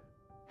this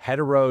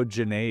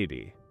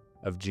heterogeneity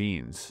of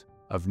genes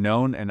of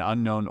known and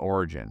unknown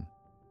origin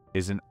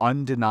is an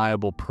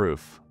undeniable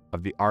proof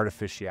of the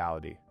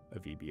artificiality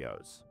of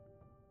EBOs.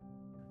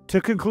 To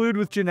conclude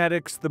with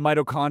genetics, the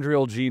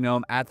mitochondrial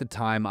genome at the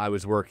time I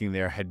was working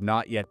there had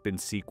not yet been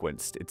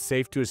sequenced. It's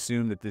safe to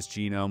assume that this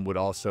genome would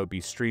also be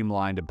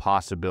streamlined and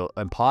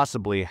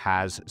possibly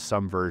has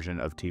some version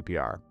of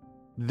TPR.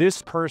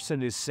 This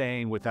person is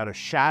saying without a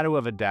shadow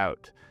of a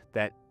doubt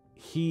that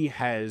he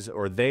has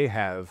or they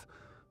have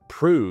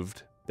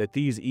proved that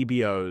these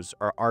EBOs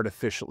are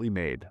artificially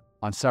made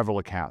on several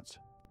accounts.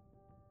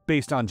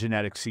 Based on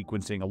genetic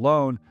sequencing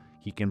alone,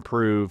 he can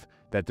prove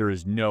that there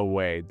is no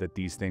way that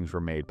these things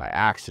were made by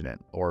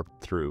accident or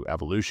through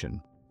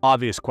evolution.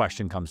 Obvious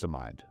question comes to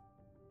mind.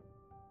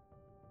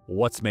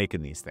 What's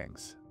making these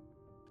things?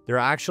 There are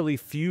actually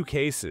few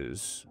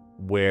cases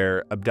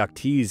where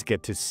abductees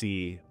get to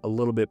see a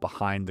little bit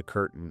behind the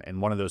curtain,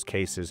 and one of those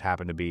cases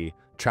happened to be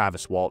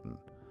Travis Walton,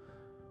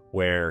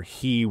 where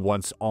he,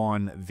 once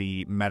on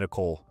the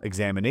medical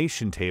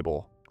examination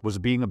table, was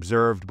being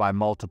observed by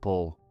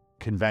multiple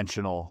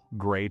conventional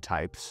gray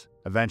types,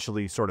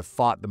 eventually sort of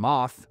fought them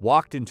off,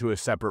 walked into a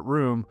separate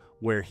room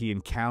where he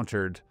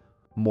encountered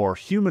more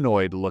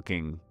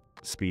humanoid-looking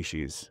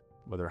species.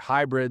 Whether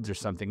hybrids or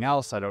something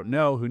else, I don't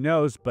know, who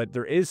knows, but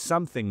there is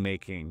something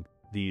making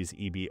these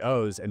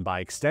EBOs, and by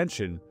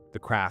extension, the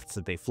crafts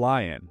that they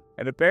fly in.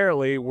 And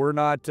apparently, we're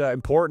not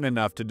important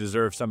enough to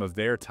deserve some of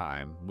their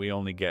time. We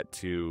only get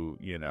to,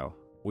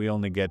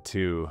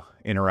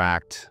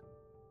 interact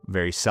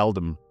very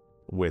seldom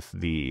with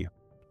the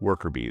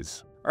worker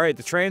bees. All right,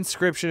 the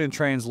transcription and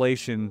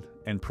translation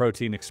and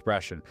protein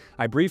expression.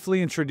 I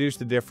briefly introduced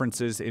the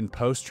differences in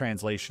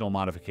post-translational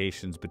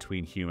modifications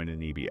between human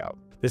and EBO.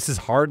 This is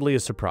hardly a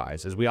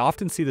surprise, as we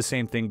often see the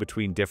same thing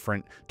between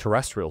different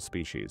terrestrial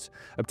species.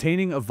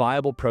 Obtaining a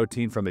viable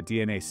protein from a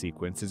DNA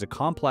sequence is a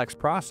complex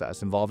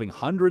process involving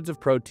hundreds of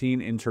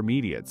protein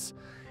intermediates,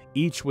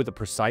 each with a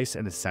precise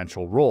and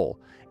essential role.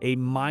 A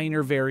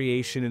minor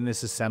variation in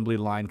this assembly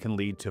line can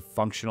lead to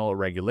functional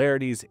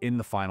irregularities in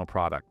the final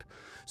product.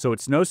 So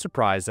it's no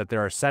surprise that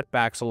there are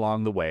setbacks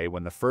along the way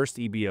when the first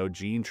EBO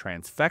gene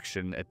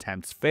transfection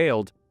attempts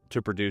failed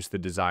to produce the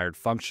desired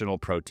functional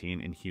protein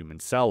in human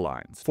cell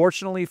lines.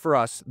 Fortunately for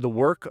us, the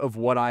work of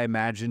what I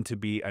imagine to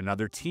be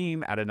another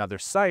team at another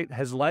site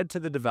has led to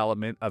the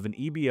development of an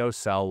EBO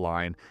cell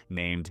line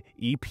named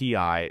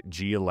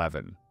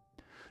EPI-G11,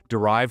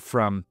 derived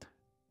from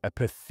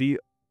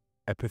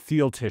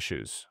epithelial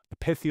tissues.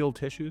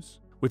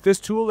 With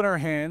this tool in our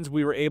hands,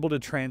 we were able to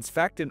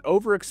transfect and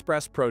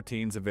overexpress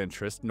proteins of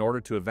interest in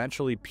order to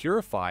eventually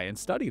purify and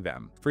study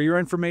them. For your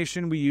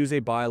information, we use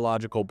a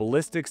biological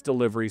ballistics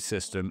delivery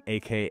system,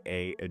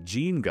 aka a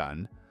gene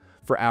gun,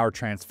 for our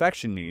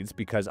transfection needs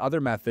because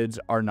other methods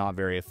are not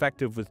very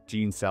effective with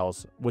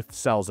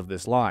cells of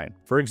this line.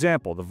 For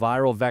example, the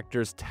viral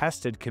vectors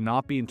tested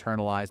cannot be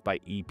internalized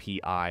by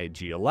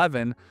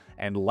EPI-G11,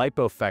 and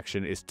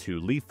lipofection is too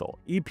lethal.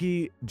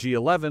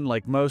 EPI-G11,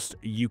 like most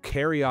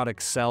eukaryotic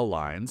cell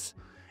lines,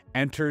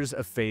 enters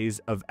a phase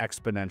of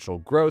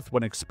exponential growth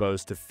when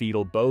exposed to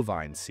fetal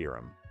bovine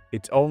serum.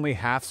 It's only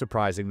half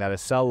surprising that a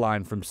cell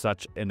line from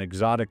such an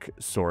exotic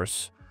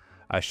source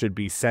should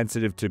be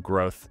sensitive to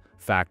growth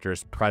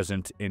factors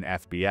present in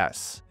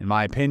FBS. In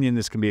my opinion,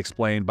 this can be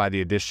explained by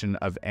the addition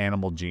of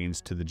animal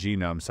genes to the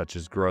genome, such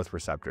as growth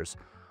receptors.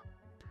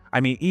 I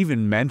mean,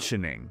 even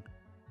mentioning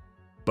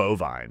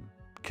bovine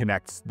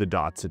connects the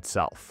dots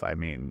itself. I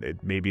mean,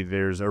 maybe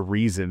there's a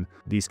reason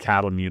these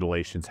cattle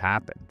mutilations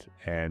happened,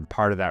 and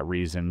part of that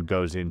reason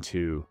goes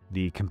into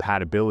the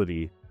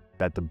compatibility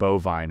that the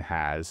bovine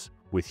has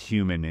with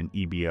human and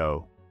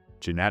EBO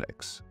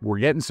genetics. We're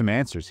getting some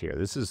answers here.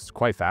 This is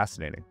quite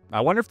fascinating.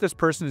 I wonder if this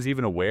person is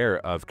even aware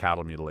of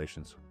cattle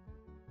mutilations.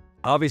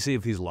 Obviously,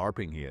 if he's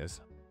LARPing, he is.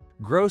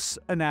 Gross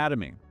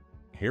anatomy.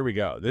 Here we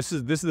go. This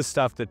is the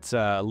stuff that's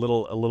a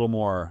little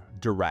more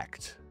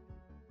direct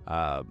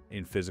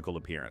in physical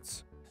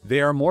appearance.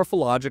 They are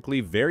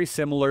morphologically very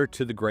similar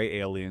to the gray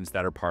aliens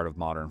that are part of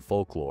modern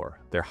folklore.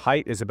 Their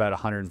height is about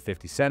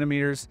 150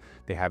 centimeters.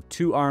 They have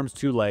 2 arms,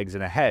 2 legs,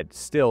 and a head.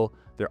 Still,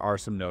 there are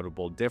some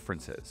notable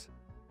differences.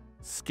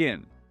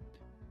 Skin.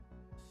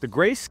 The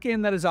gray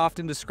skin that is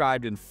often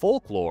described in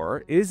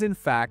folklore is in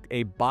fact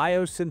a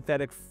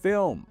biosynthetic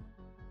film,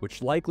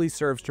 which likely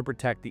serves to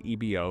protect the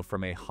EBO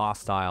from a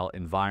hostile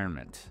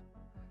environment.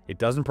 It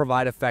doesn't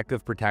provide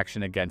effective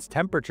protection against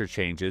temperature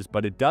changes,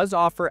 but it does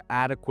offer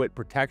adequate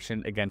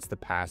protection against the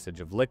passage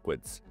of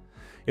liquids.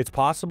 It's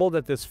possible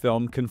that this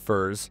film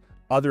confers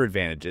other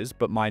advantages,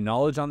 but my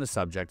knowledge on the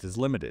subject is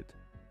limited.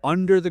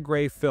 Under the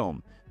gray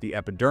film, the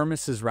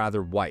epidermis is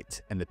rather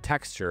white, and the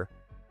texture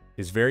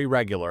is very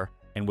regular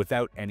and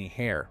without any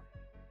hair.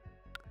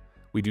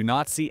 We do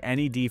not see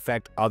any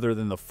defect other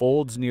than the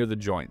folds near the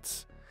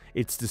joints.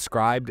 It's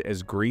described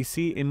as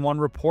greasy in one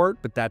report,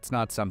 but that's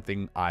not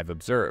something I've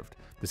observed.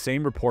 The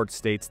same report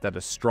states that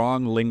a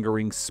strong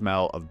lingering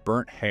smell of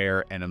burnt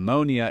hair and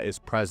ammonia is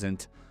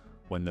present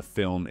when the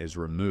film is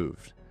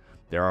removed.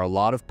 There are a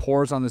lot of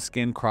pores on the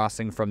skin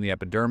crossing from the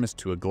epidermis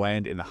to a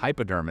gland in the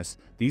hypodermis.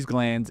 These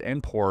glands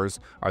and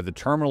pores are the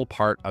terminal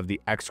part of the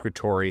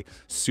excretory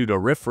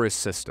sudoriferous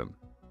system,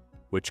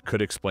 which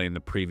could explain the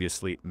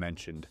previously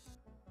mentioned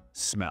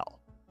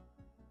smell.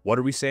 What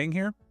are we saying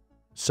here?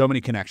 So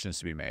many connections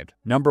to be made.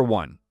 Number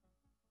 1,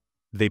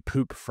 they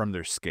poop from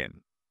their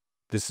skin.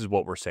 This is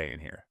what we're saying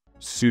here.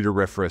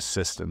 Sudoriferous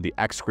system, the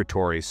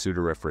excretory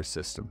sudoriferous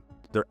system.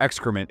 Their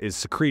excrement is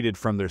secreted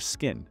from their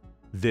skin.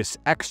 This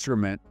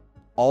excrement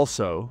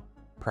also,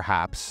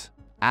 perhaps,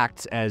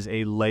 acts as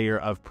a layer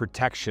of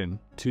protection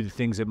to the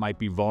things it might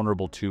be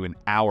vulnerable to in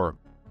our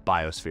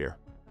biosphere.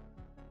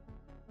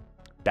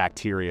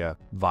 Bacteria,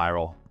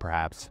 viral,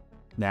 perhaps.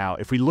 Now,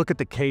 if we look at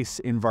the case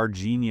in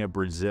Varginha,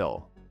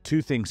 Brazil,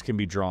 2 things can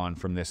be drawn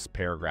from this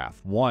paragraph.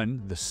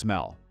 1, the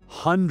smell.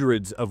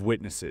 Hundreds of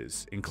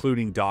witnesses,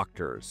 including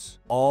doctors,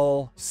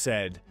 all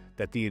said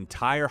that the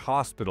entire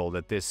hospital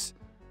that this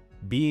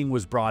being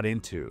was brought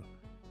into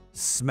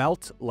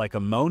smelt like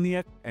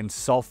ammonia and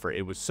sulfur.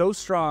 It was so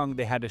strong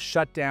they had to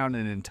shut down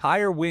an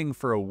entire wing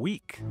for a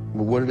week.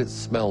 But what did it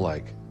smell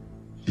like?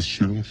 Esse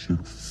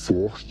cheiro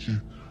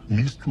forte,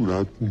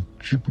 misturado com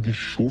tipo de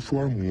enxofre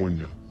ou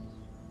amônia.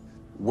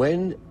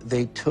 When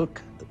they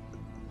took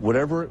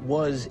whatever it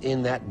was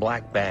in that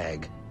black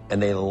bag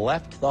and they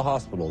left the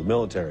hospital, the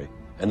military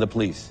and the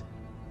police,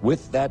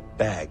 with that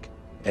bag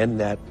and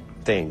that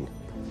thing,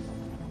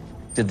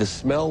 did the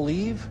smell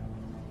leave?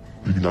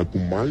 Por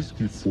mais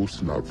que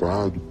fosse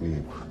lavado,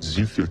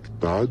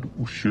 desinfectado,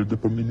 o cheiro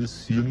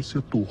permanecia no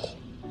setor.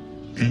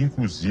 E,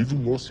 inclusive, o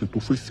nosso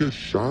setor foi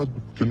fechado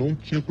porque não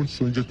tinha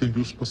condições de atender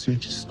os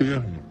pacientes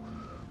externos,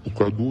 por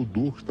causa do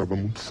odor que estava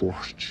muito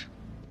forte.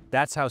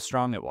 That's how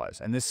strong it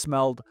was, and this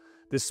smell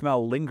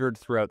lingered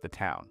throughout the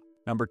town.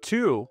 Number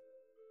 2,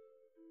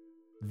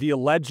 the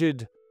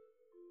alleged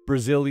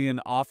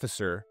Brazilian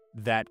officer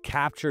that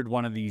captured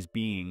one of these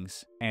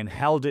beings and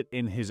held it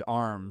in his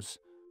arms,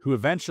 who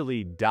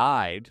eventually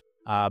died,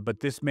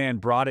 but this man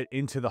brought it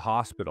into the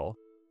hospital,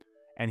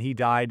 and he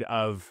died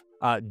of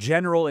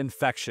general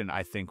infection,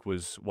 I think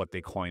was what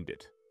they coined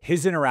it.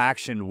 His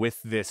interaction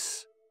with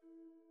this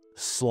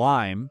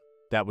slime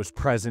that was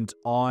present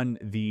on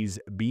these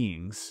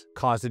beings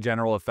caused a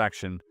general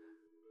infection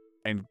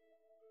and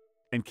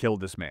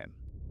killed this man.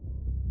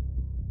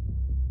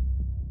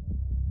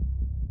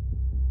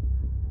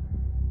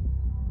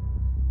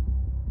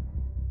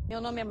 Meu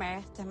nome é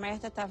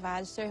Marta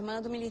Tavares, sou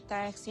irmã do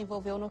militar que se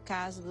envolveu no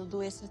caso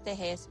do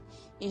extraterrestre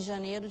em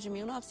janeiro de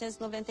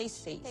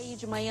 1996. E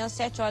de manhã, às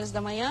 7 horas da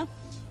manhã,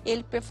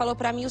 ele falou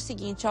para mim o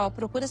seguinte, ó,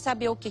 procura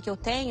saber o que eu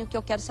tenho, que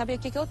eu quero saber o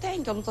que eu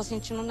tenho, que eu não tô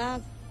sentindo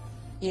nada.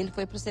 E ele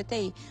foi pro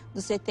CTI.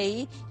 Do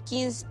CTI,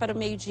 15 para o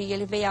meio-dia,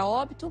 ele veio a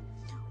óbito.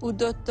 O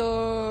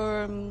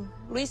doutor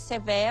Luiz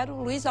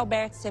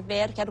Alberto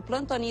Severo, que era o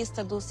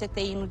plantonista do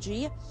CTI no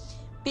dia,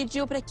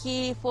 pediu para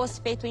que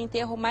fosse feito o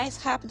enterro o mais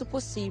rápido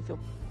possível.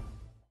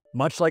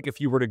 Much like if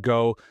you were to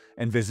go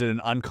and visit an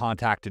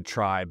uncontacted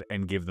tribe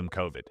and give them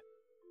COVID.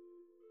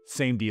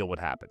 Same deal would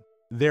happen.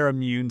 Their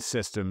immune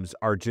systems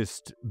are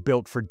just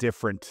built for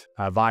different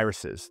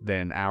viruses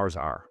than ours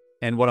are.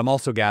 And what I'm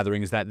also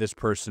gathering is that this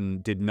person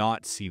did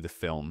not see the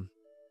film,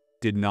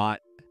 did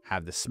not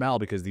have the smell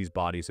because these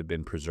bodies have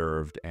been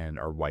preserved and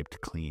are wiped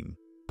clean.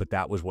 But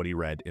that was what he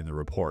read in the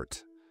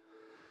report.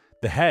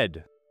 The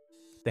head.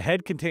 The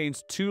head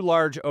contains 2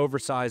 large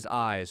oversized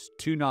eyes,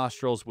 2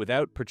 nostrils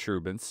without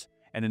protuberance,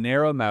 and a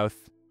narrow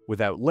mouth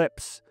without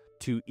lips,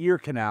 2 ear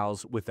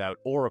canals without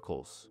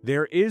auricles.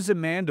 There is a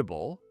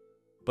mandible,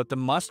 but the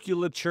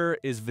musculature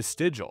is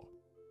vestigial.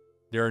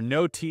 There are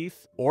no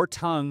teeth or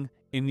tongue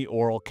in the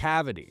oral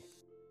cavity.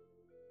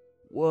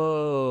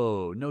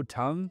 Whoa, no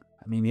tongue?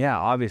 I mean, yeah,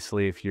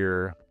 obviously if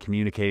you're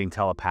communicating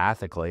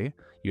telepathically,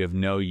 you have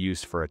no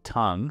use for a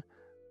tongue,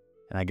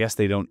 and I guess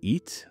they don't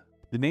eat?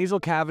 The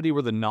nasal cavity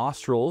where the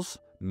nostrils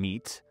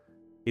meet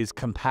is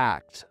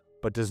compact,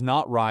 but does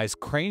not rise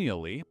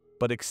cranially,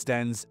 but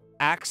extends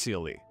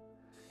axially.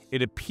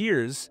 It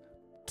appears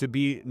to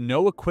be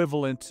no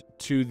equivalent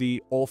to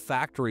the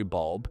olfactory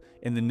bulb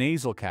in the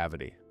nasal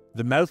cavity.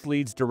 The mouth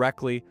leads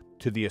directly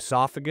to the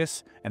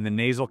esophagus and the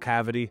nasal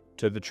cavity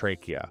to the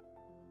trachea.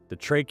 The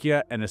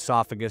trachea and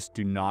esophagus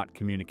do not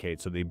communicate,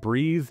 so they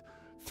breathe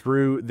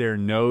through their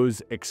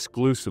nose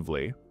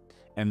exclusively,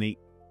 and they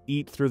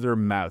eat through their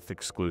mouth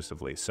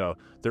exclusively. So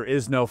there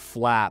is no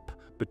flap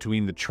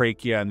between the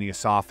trachea and the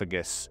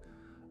esophagus,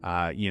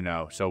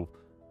 so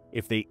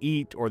if they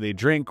eat or they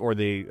drink or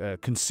they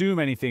consume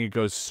anything, it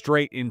goes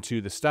straight into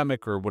the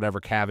stomach or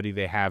whatever cavity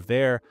they have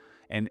there.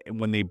 And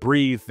when they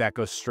breathe, that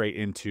goes straight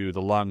into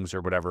the lungs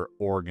or whatever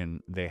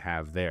organ they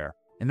have there.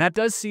 And that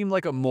does seem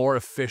like a more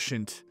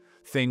efficient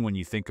thing when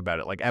you think about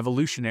it. Like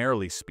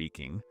evolutionarily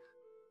speaking,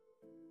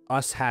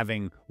 us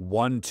having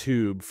one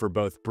tube for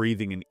both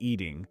breathing and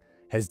eating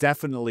has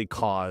definitely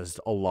caused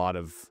a lot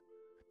of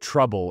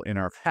trouble in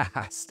our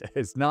past.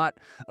 It's not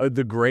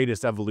the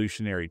greatest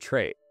evolutionary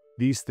trait.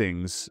 These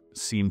things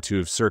seem to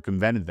have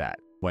circumvented that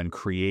when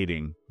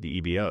creating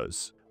the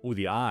EBOs. Ooh,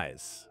 the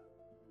eyes.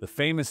 The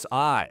famous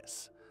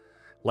eyes.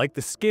 Like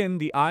the skin,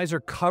 the eyes are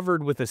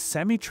covered with a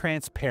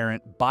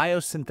semi-transparent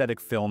biosynthetic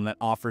film that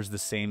offers the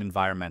same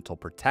environmental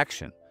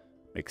protection.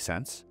 Makes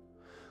sense?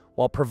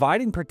 While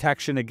providing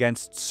protection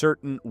against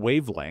certain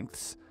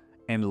wavelengths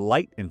and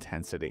light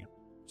intensity.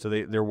 So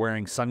they're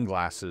wearing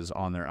sunglasses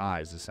on their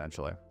eyes,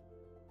 essentially.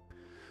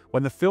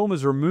 When the film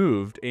is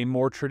removed, a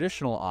more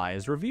traditional eye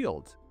is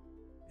revealed.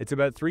 It's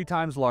about 3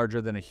 times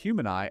larger than a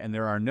human eye, and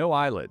there are no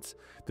eyelids.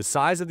 The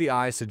size of the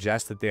eye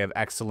suggests that they have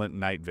excellent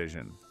night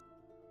vision.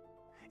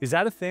 Is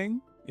that a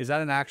thing? Is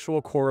that an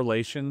actual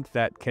correlation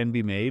that can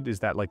be made? Is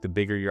that like the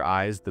bigger your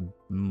eyes, the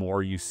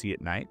more you see at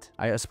night?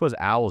 I suppose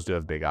owls do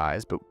have big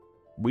eyes, but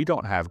we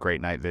don't have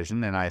great night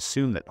vision, and I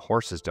assume that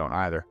horses don't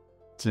either.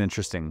 It's an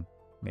interesting,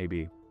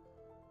 maybe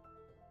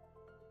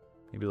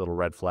a little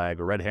red flag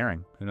or red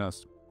herring. Who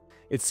knows?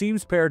 It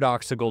seems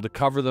paradoxical to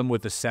cover them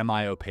with a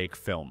semi-opaque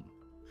film.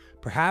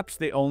 Perhaps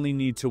they only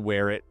need to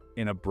wear it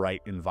in a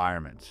bright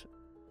environment.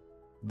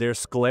 Their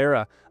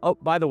sclera... Oh,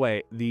 by the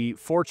way, the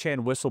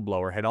 4chan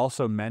whistleblower had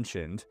also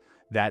mentioned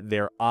that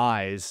their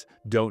eyes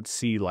don't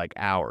see like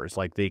ours.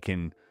 Like they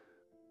can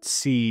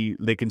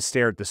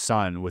stare at the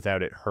sun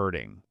without it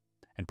hurting.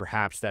 And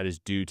perhaps that is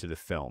due to the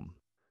film.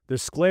 Their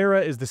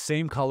sclera is the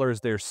same color as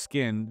their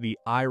skin. The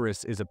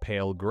iris is a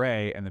pale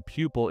gray, and the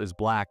pupil is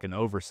black and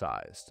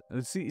oversized.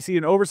 See,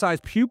 an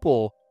oversized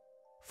pupil,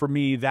 for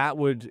me, that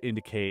would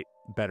indicate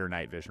better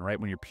night vision, right?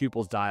 When your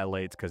pupils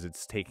dilate because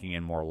it's taking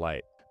in more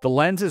light. The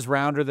lens is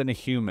rounder than a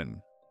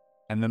human,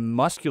 and the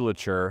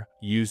musculature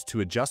used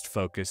to adjust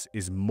focus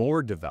is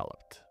more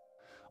developed.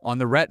 On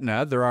the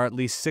retina, there are at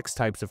least 6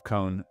 types of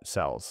cone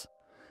cells.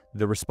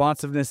 The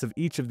responsiveness of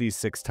each of these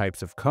 6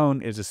 types of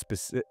cone is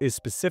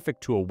specific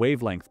to a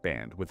wavelength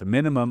band with a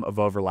minimum of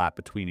overlap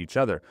between each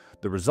other.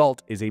 The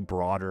result is a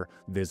broader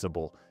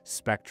visible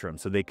spectrum,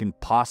 so they can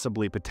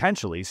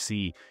potentially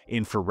see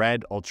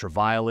infrared,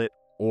 ultraviolet,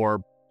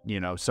 or,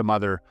 some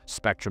other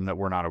spectrum that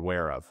we're not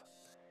aware of.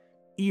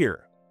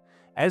 Ear.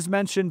 As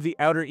mentioned, the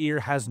outer ear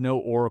has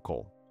no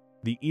auricle.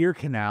 The ear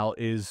canal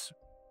is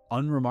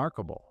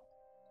unremarkable.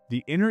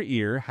 The inner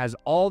ear has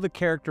all the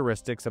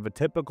characteristics of a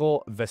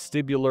typical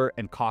vestibular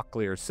and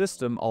cochlear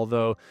system,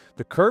 although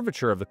the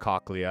curvature of the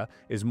cochlea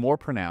is more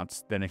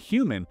pronounced than a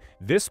human.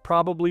 This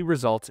probably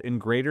results in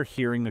greater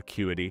hearing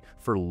acuity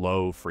for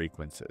low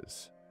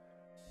frequencies.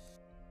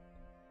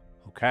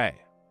 Okay,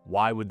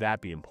 why would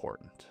that be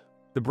important?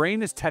 The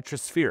brain is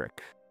tetraspheric,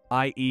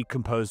 i.e.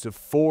 composed of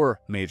 4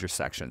 major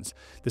sections.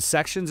 The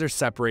sections are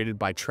separated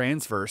by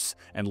transverse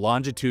and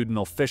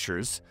longitudinal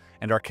fissures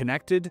and are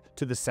connected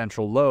to the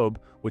central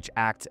lobe, which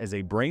acts as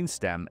a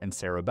brainstem and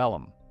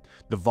cerebellum.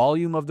 The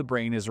volume of the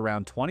brain is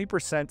around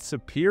 20%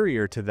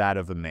 superior to that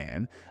of a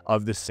man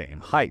of the same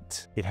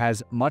height. It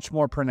has much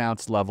more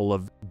pronounced level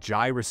of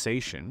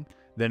gyrosation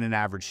than an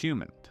average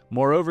human.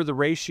 Moreover, the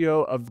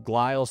ratio of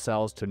glial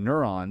cells to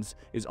neurons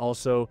is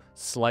also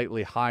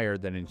slightly higher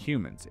than in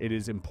humans. It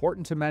is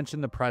important to mention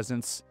the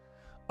presence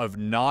of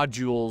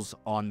nodules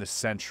on the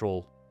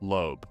central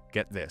lobe.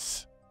 Get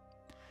this.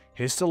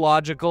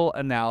 Histological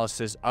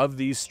analysis of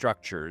these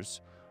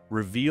structures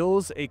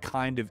reveals a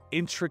kind of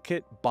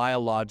intricate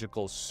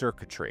biological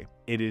circuitry.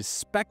 It is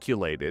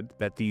speculated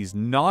that these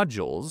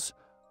nodules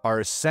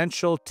are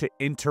essential to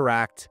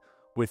interact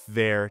with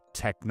their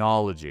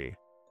technology.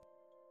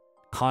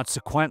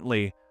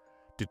 Consequently,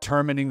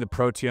 determining the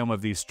proteome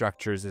of these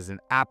structures is an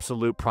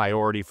absolute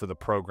priority for the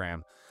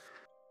program.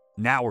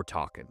 Now we're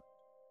talking.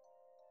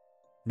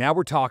 Now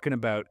we're talking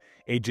about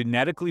a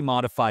genetically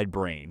modified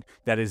brain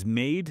that is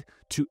made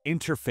to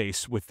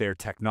interface with their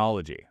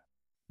technology.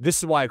 This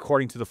is why,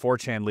 according to the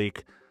 4chan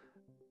leak,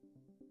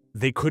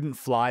 they couldn't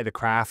fly the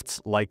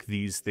crafts like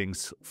these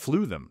things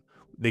flew them.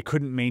 They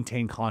couldn't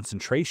maintain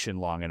concentration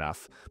long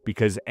enough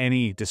because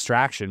any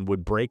distraction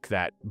would break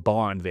that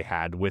bond they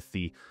had with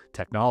the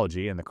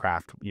technology, and the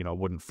craft,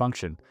 wouldn't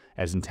function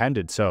as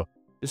intended. So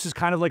this is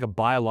kind of like a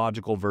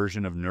biological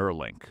version of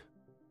Neuralink.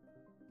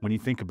 When you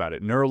think about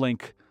it,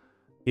 Neuralink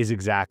is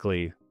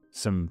exactly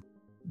some,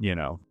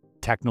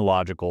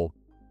 technological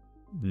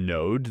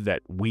node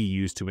that we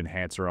use to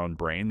enhance our own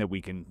brain that we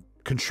can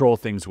control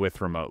things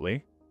with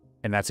remotely.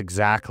 And that's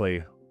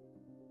exactly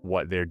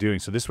what they're doing.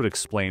 So this would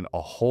explain a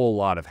whole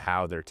lot of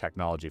how their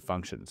technology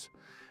functions.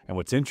 And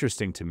what's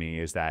interesting to me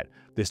is that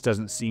this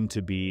doesn't seem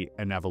to be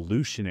an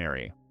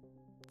evolutionary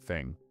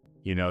thing.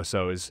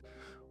 So as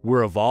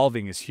we're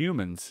evolving as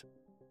humans,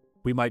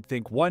 we might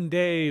think one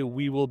day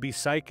we will be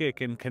psychic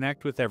and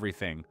connect with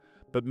everything.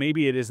 But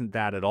maybe it isn't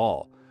that at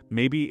all.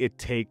 Maybe it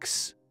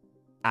takes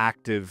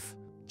active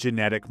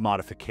genetic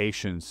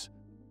modifications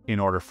in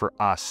order for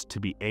us to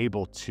be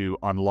able to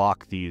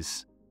unlock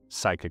these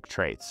psychic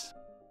traits.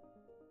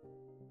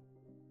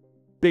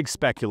 Big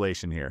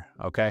speculation here,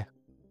 okay?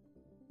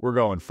 We're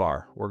going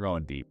far. We're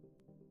going deep.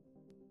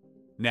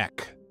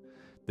 Neck.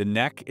 The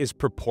neck is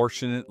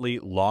proportionately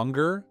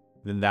longer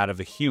than that of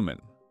a human,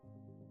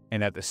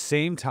 and at the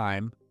same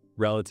time,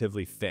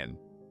 relatively thin.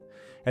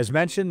 As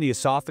mentioned, the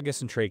esophagus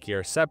and trachea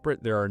are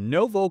separate. There are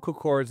no vocal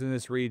cords in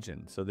this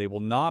region, so they will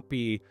not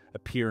be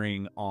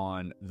appearing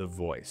on the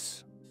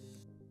voice.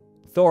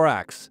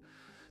 Thorax.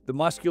 The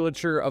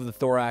musculature of the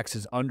thorax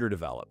is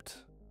underdeveloped.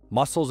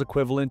 Muscles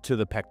equivalent to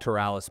the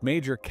pectoralis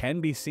major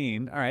can be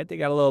seen. All right, they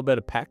got a little bit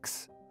of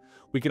pecs.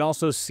 We can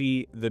also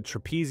see the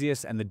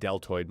trapezius and the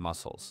deltoid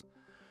muscles.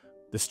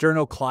 The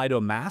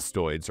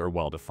sternocleidomastoids are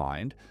well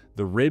defined.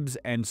 The ribs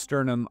and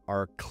sternum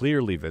are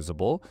clearly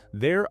visible.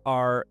 There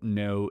are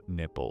no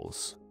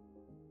nipples,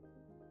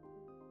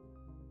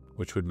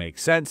 which would make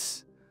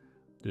sense.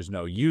 There's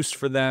no use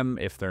for them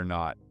if they're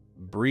not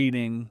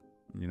breeding,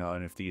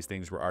 and if these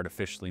things were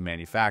artificially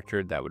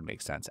manufactured, that would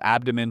make sense.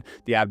 Abdomen.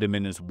 The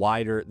abdomen is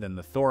wider than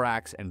the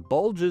thorax and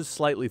bulges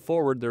slightly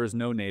forward. There is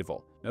no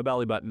navel, no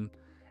belly button,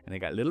 and they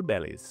got little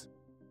bellies.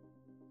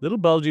 Little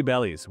bulgy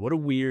bellies. What a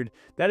weird...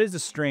 That is a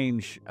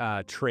strange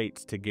trait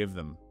to give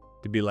them.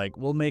 To be like,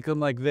 we'll make them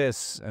like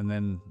this, and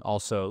then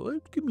also,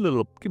 give them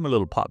a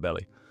little pot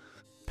belly.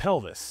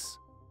 Pelvis.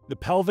 The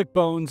pelvic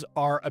bones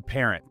are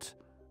apparent.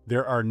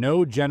 There are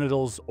no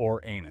genitals or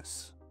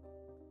anus.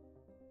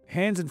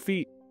 Hands and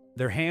feet.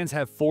 Their hands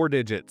have 4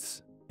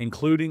 digits,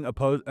 including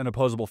an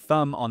opposable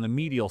thumb on the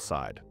medial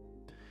side.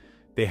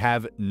 They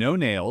have no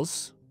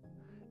nails,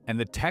 and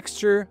the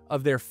texture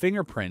of their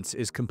fingerprints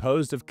is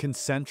composed of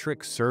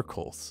concentric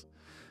circles.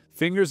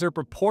 Fingers are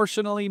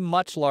proportionally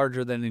much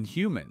larger than in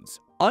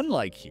humans.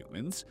 Unlike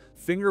humans,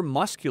 finger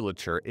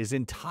musculature is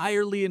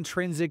entirely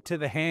intrinsic to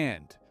the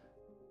hand.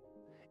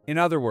 In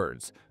other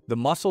words, the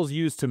muscles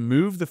used to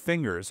move the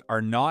fingers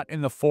are not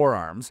in the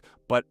forearms,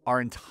 but are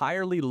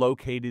entirely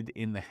located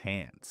in the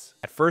hands.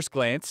 At first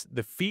glance,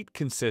 the feet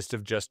consist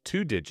of just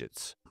 2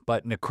 digits.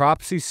 But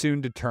necropsy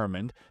soon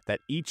determined that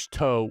each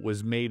toe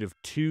was made of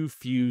 2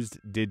 fused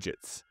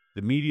digits.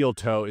 The medial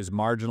toe is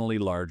marginally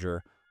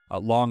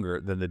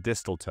longer than the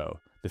distal toe.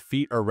 The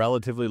feet are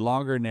relatively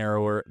longer,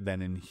 narrower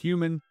than in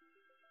human.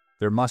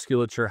 Their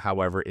musculature,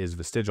 however, is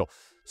vestigial.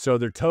 So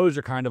their toes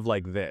are kind of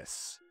like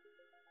this.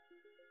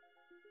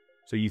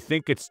 So you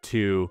think it's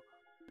 2,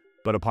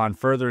 but upon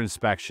further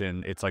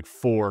inspection, it's like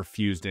 4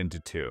 fused into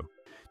 2.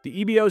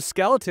 The EBO's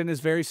skeleton is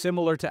very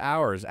similar to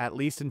ours, at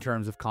least in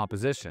terms of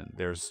composition.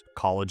 There's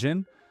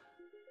collagen,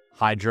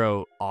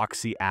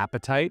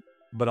 hydroxyapatite,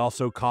 but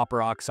also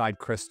copper oxide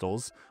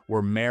crystals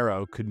where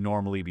marrow could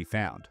normally be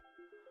found.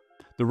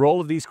 The role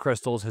of these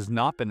crystals has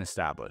not been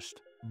established,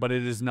 but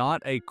it is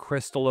not a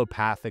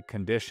crystallopathic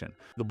condition.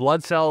 The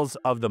blood cells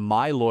of the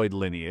myeloid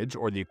lineage,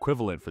 or the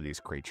equivalent for these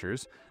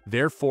creatures,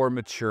 therefore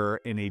mature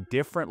in a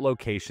different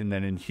location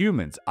than in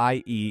humans,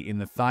 i.e. in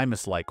the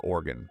thymus-like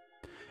organ.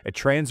 A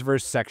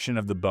transverse section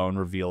of the bone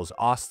reveals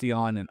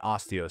osteon and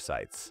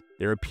osteocytes.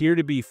 There appear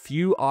to be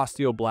few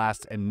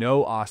osteoblasts and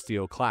no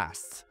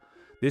osteoclasts.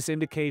 This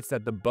indicates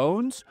that the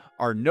bones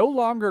are no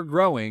longer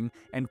growing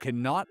and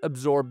cannot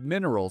absorb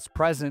minerals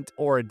present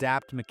or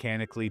adapt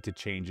mechanically to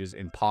changes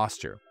in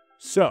posture.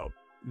 So,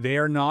 they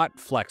are not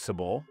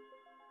flexible.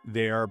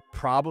 They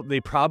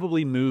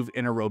probably move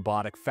in a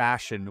robotic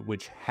fashion,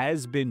 which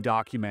has been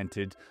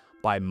documented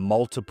by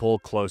multiple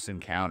close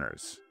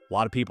encounters. A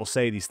lot of people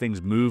say these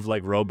things move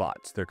like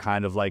robots. They're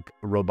kind of like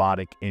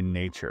robotic in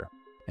nature.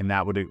 And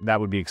that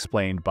would be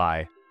explained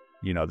by,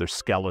 their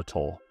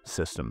skeletal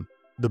system.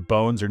 The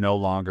bones are no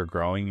longer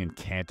growing and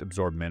can't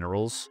absorb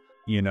minerals.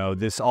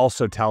 This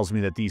also tells me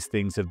that these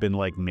things have been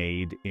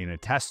made in a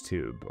test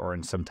tube or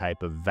in some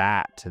type of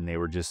vat, and they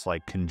were just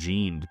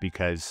congened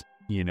because,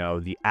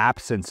 the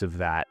absence of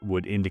that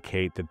would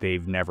indicate that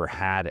they've never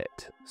had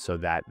it, so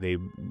that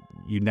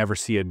you never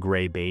see a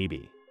gray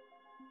baby.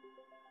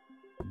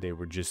 They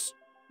were just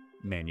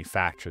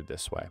manufactured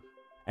this way.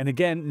 And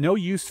again, no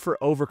use for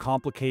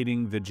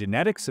overcomplicating the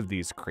genetics of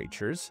these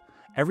creatures.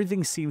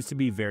 Everything seems to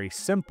be very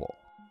simple.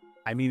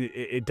 I mean,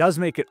 it does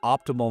make it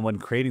optimal when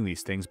creating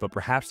these things, but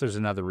perhaps there's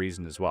another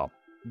reason as well.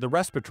 The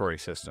respiratory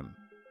system.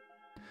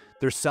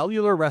 Their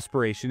cellular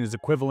respiration is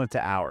equivalent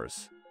to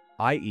ours,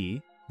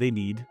 i.e., they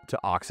need to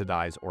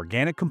oxidize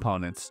organic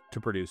components to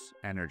produce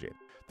energy.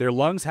 Their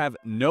lungs have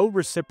no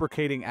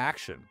reciprocating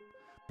action,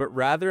 but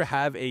rather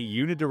have a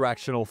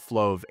unidirectional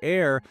flow of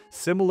air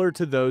similar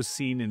to those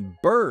seen in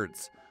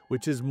birds,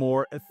 which is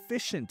more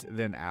efficient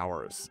than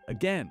ours.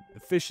 Again,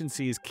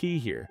 efficiency is key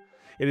here.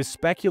 It is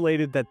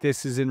speculated that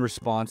this is in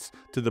response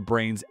to the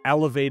brain's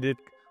elevated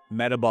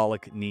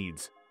metabolic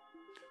needs.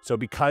 So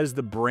because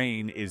the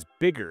brain is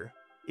bigger,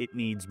 it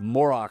needs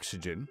more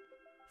oxygen.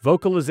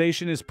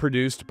 Vocalization is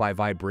produced by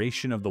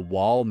vibration of the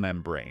wall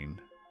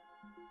membrane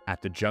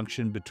at the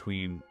junction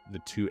between the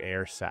two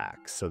air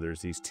sacs. So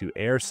there's these two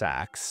air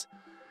sacs,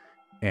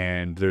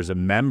 and there's a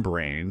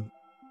membrane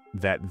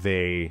that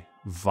they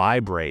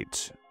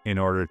vibrate in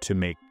order to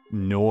make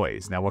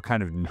noise. Now, what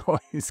kind of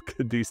noise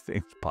could these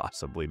things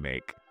possibly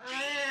make?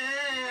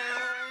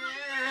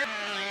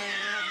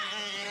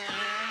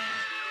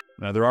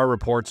 Now, there are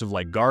reports of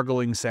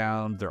gargling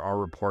sound. There are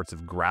reports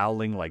of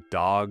growling like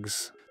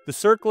dogs. The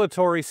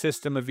circulatory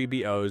system of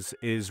EBOs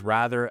is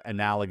rather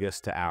analogous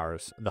to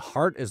ours. The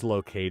heart is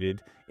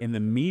located in the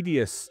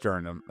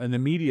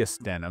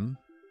mediastinum,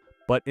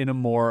 but in a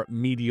more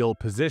medial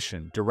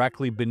position,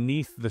 directly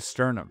beneath the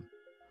sternum.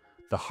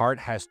 The heart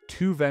has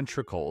 2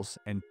 ventricles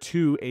and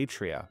 2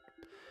 atria.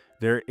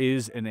 There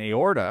is an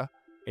aorta,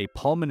 a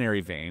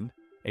pulmonary vein,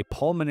 a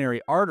pulmonary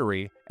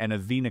artery, and a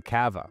vena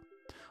cava.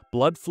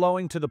 Blood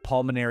flowing to the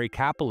pulmonary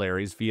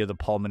capillaries via the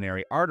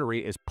pulmonary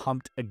artery is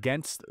pumped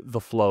against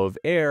the flow of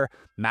air,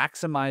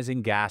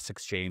 maximizing gas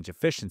exchange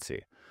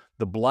efficiency.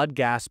 The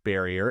blood-gas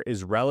barrier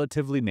is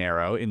relatively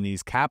narrow in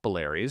these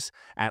capillaries,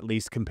 at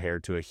least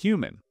compared to a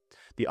human.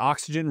 The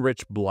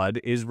oxygen-rich blood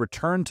is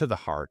returned to the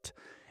heart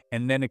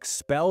and then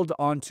expelled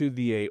onto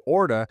the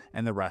aorta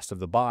and the rest of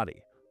the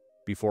body.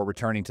 Before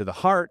returning to the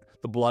heart,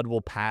 the blood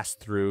will pass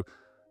through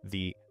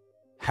the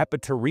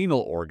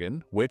hepatorenal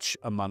organ, which,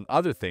 among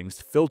other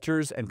things,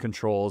 filters and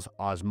controls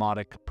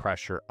osmotic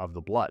pressure of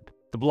the blood.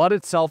 The blood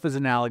itself is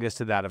analogous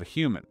to that of a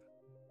human.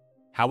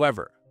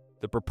 However,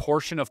 the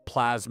proportion of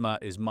plasma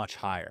is much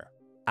higher.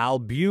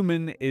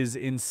 Albumin is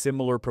in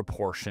similar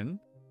proportion.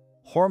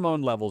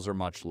 Hormone levels are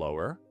much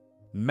lower.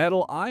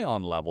 Metal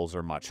ion levels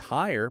are much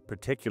higher,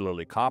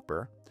 particularly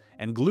copper,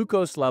 and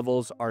glucose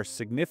levels are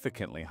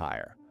significantly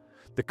higher.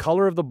 The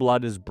color of the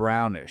blood is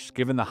brownish,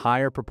 given the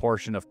higher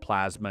proportion of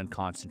plasma and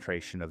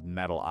concentration of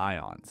metal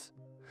ions.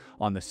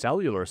 On the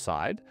cellular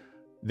side,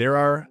 there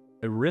are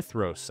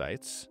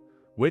erythrocytes,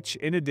 which,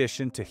 in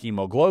addition to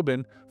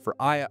hemoglobin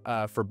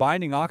for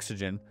binding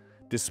oxygen,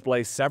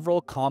 display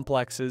several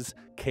complexes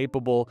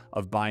capable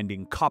of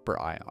binding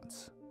copper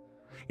ions.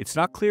 It's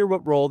not clear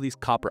what role these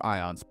copper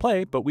ions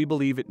play, but we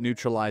believe it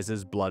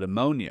neutralizes blood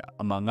ammonia,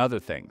 among other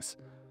things.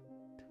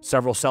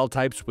 Several cell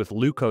types with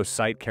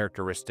leukocyte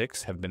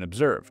characteristics have been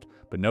observed,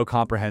 but no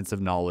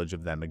comprehensive knowledge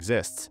of them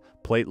exists.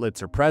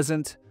 Platelets are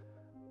present,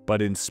 but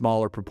in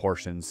smaller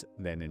proportions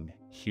than in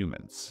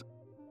humans.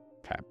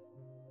 Okay.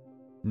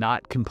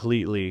 Not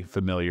completely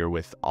familiar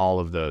with all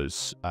of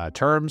those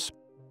terms.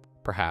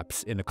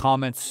 Perhaps in the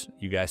comments,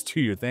 you guys do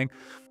your thing.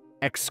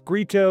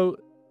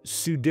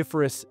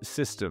 Excreto-sudiferous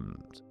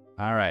systems.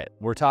 All right,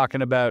 we're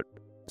talking about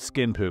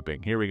skin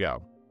pooping. Here we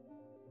go.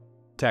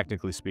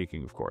 Technically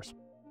speaking, of course.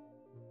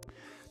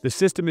 The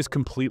system is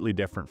completely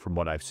different from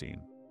what I've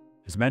seen.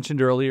 As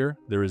mentioned earlier,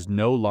 there is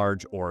no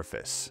large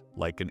orifice,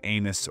 like an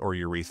anus or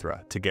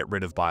urethra, to get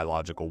rid of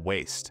biological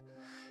waste.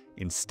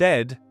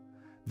 Instead,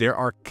 there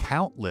are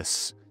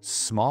countless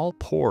small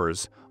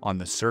pores on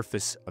the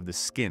surface of the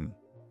skin.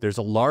 There's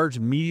a large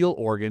medial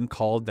organ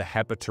called the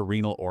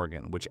hepatorenal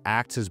organ, which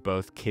acts as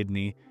both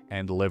kidney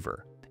and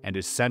liver, and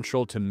is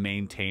central to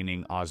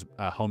maintaining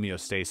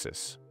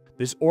homeostasis.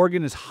 This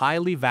organ is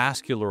highly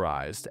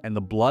vascularized, and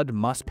the blood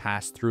must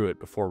pass through it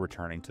before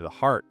returning to the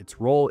heart.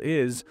 Its role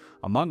is,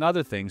 among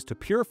other things, to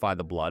purify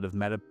the blood of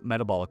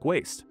metabolic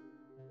waste.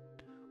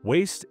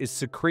 Waste is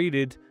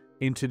secreted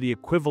into the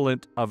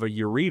equivalent of a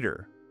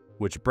ureter,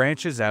 which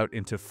branches out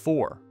into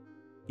 4.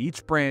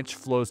 Each branch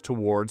flows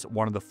towards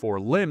one of the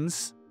 4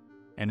 limbs,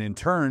 and in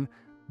turn,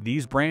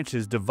 these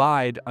branches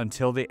divide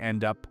until they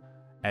end up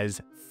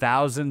as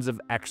thousands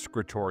of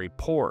excretory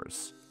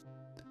pores.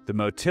 The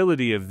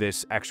motility of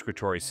this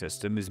excretory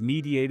system is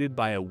mediated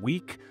by a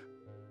weak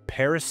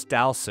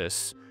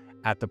peristalsis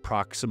at the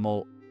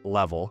proximal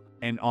level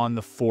and on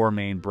the 4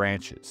 main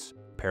branches.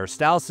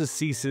 Peristalsis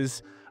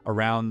ceases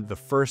around the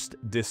first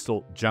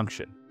distal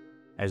junction,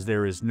 as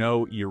there is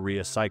no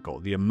urea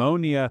cycle. The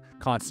ammonia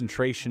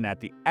concentration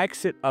at the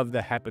exit of the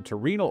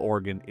hepatorenal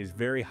organ is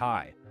very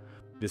high.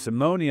 This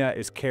ammonia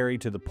is carried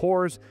to the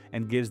pores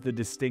and gives the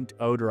distinct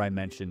odor I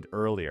mentioned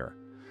earlier.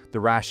 The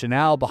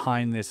rationale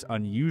behind this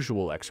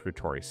unusual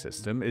excretory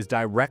system is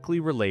directly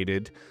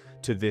related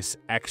to this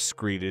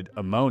excreted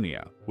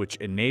ammonia, which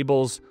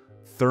enables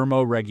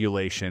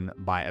thermoregulation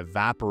by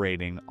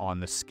evaporating on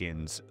the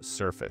skin's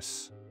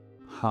surface.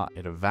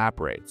 It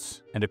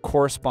evaporates. And a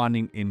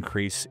corresponding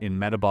increase in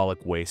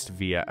metabolic waste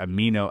via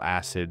amino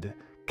acid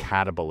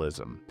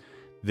catabolism.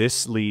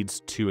 This leads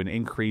to an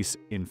increase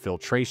in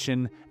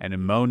filtration and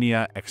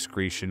ammonia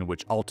excretion,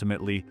 which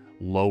ultimately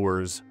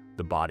lowers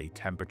the body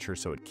temperature,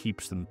 so it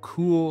keeps them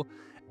cool.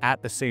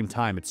 At the same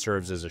time, it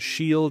serves as a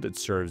shield, it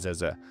serves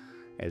as a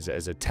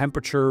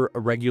temperature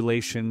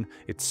regulation,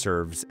 it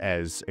serves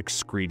as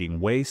excreting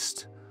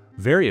waste.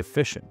 Very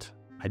efficient.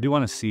 I do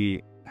want to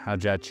see how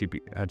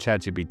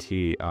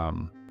ChatGPT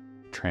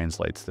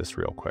translates this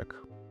real quick.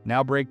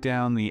 Now break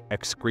down the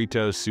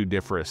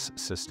excreto-sudiferous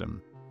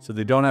system. So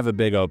they don't have a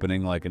big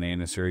opening like an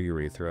anus or a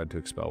urethra to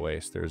expel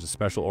waste. There's a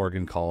special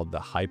organ called the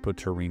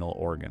hypotorenal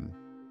organ,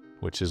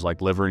 which is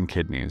like liver and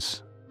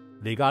kidneys.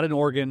 They got an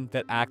organ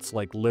that acts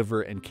like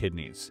liver and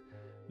kidneys.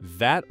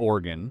 That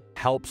organ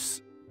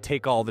helps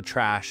take all the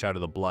trash out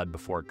of the blood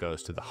before it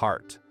goes to the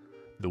heart.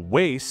 The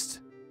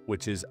waste,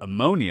 which is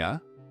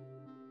ammonia,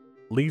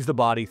 leaves the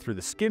body through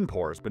the skin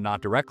pores, but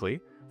not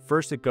directly.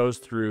 First, it goes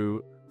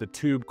through the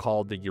tube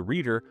called the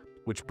ureter,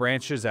 which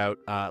branches out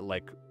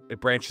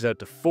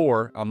to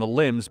 4 on the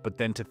limbs, but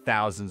then to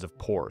thousands of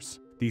pores.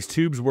 These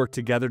tubes work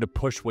together to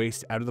push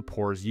waste out of the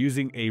pores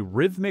using a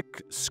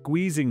rhythmic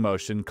squeezing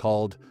motion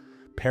called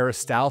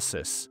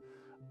peristalsis.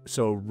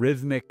 So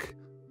rhythmic,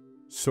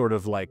 sort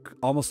of like,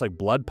 almost like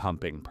blood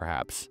pumping,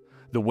 perhaps.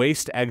 The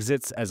waste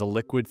exits as a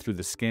liquid through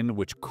the skin,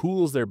 which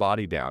cools their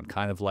body down,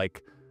 kind of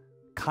like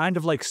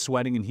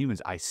sweating in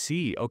humans. I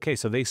see. Okay,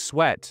 so they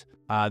sweat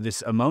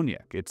this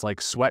ammonia. It's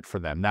like sweat for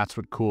them. That's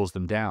what cools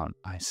them down.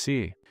 I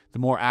see. The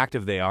more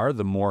active they are,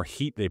 the more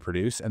heat they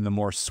produce, and the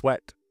more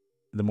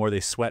they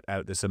sweat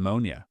out this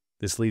ammonia.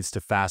 This leads to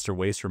faster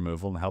waste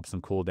removal and helps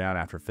them cool down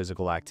after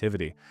physical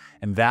activity.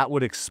 And that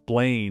would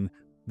explain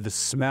the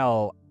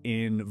smell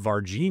in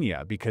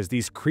Virginia, because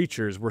these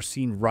creatures were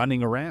seen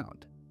running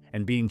around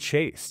and being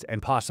chased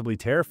and possibly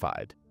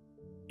terrified,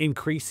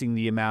 increasing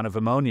the amount of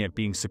ammonia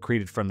being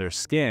secreted from their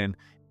skin,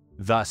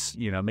 thus,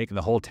 making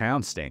the whole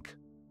town stink.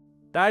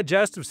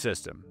 Digestive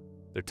system,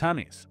 their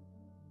tummies.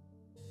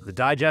 The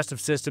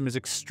digestive system is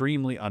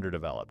extremely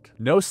underdeveloped.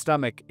 No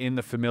stomach in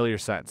the familiar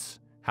sense.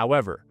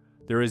 However,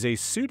 there is a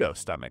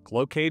pseudostomach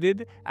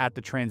located at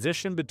the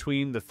transition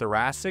between the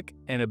thoracic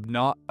and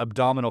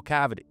abdominal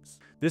cavities.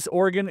 This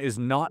organ is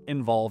not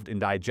involved in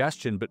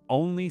digestion, but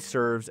only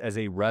serves as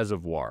a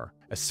reservoir.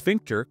 A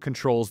sphincter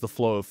controls the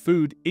flow of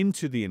food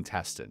into the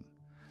intestine.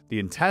 The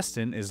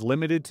intestine is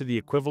limited to the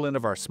equivalent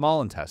of our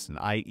small intestine,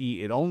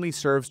 i.e., it only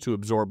serves to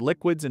absorb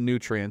liquids and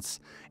nutrients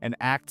and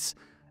acts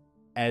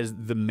as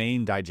the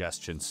main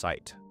digestion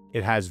site.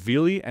 It has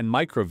villi and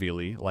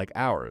microvilli like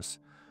ours.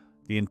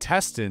 The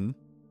intestine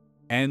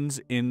ends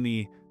in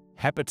the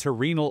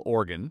hepatorenal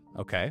organ,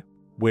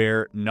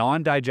 where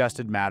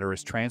non-digested matter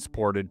is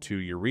transported to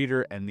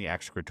ureter and the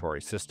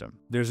excretory system.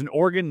 There's an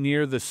organ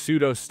near the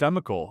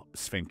pseudostomachal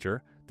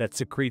sphincter that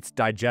secretes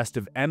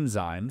digestive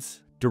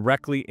enzymes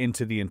directly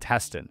into the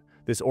intestine.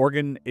 This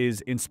organ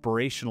is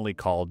inspirationally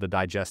called the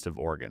digestive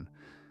organ.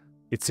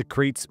 It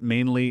secretes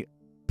mainly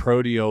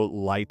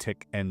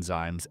proteolytic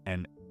enzymes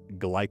and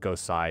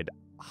glycoside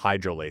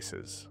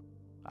hydrolases.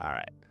 All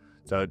right.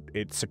 So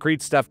it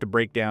secretes stuff to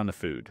break down the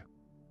food.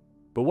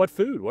 But what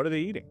food? What are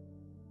they eating?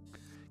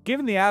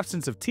 Given the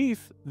absence of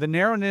teeth, the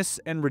narrowness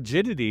and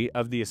rigidity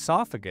of the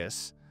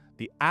esophagus,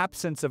 the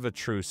absence of a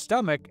true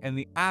stomach, and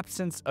the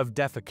absence of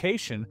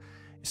defecation,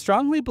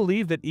 strongly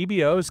believe that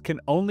EBOs can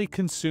only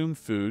consume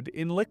food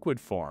in liquid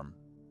form.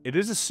 It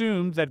is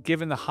assumed that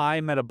given the high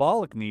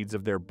metabolic needs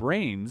of their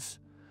brains,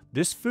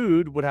 this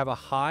food would have a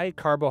high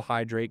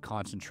carbohydrate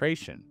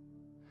concentration.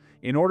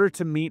 In order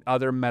to meet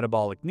other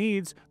metabolic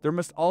needs, there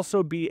must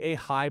also be a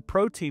high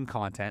protein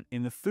content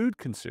in the food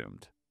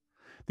consumed.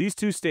 These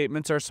two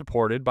statements are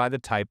supported by the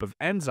type of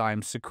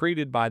enzymes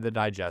secreted by the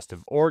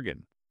digestive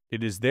organ.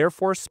 It is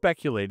therefore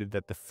speculated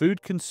that the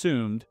food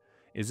consumed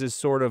is a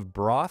sort of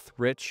broth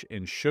rich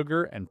in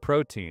sugar and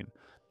protein,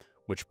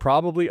 which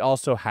probably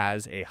also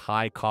has a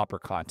high copper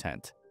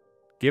content.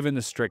 Given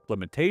the strict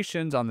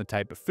limitations on the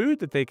type of food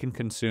that they can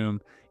consume,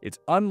 it's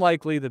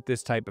unlikely that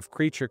this type of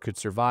creature could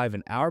survive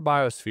in our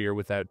biosphere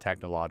without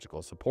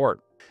technological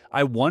support.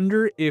 I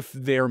wonder if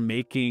they're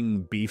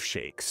making beef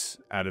shakes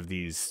out of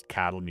these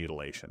cattle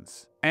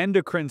mutilations.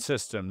 Endocrine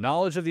system.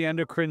 Knowledge of the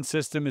endocrine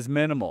system is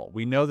minimal.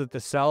 We know that the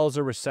cells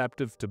are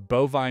receptive to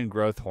bovine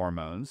growth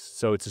hormones,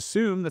 so it's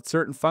assumed that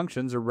certain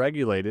functions are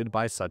regulated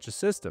by such a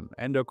system.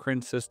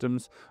 Endocrine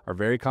systems are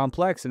very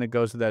complex, and it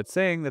goes without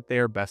saying that they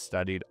are best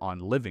studied on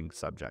living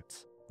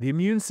subjects. The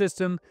immune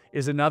system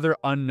is another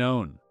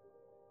unknown.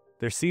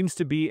 There seems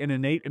to be an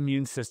innate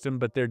immune system,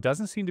 but there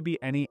doesn't seem to be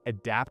any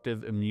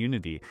adaptive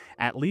immunity,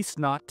 at least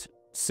not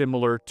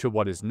similar to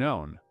what is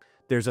known.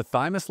 There's a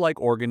thymus-like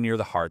organ near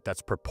the heart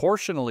that's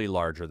proportionally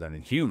larger than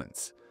in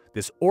humans.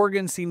 This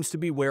organ seems to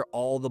be where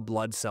all the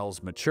blood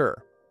cells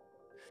mature.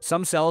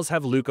 Some cells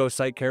have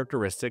leukocyte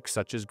characteristics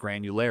such as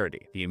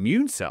granularity. The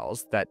immune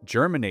cells that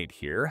germinate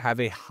here have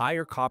a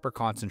higher copper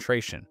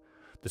concentration.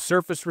 The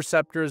surface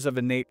receptors of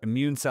innate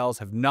immune cells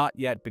have not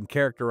yet been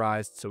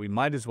characterized, so we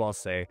might as well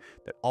say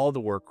that all the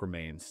work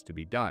remains to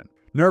be done.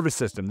 Nervous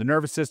system. The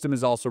nervous system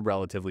is also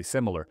relatively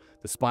similar.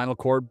 The spinal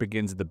cord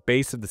begins at the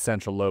base of the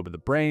central lobe of the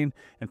brain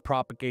and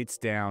propagates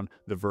down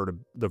the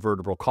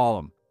vertebral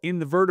column. In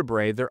the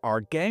vertebrae, there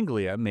are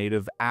ganglia made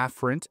of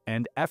afferent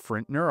and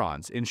efferent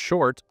neurons. In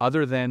short,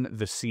 other than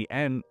the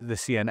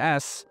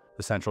CNS,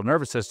 the central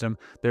nervous system,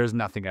 there is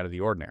nothing out of the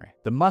ordinary.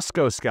 The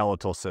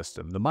musculoskeletal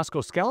system. The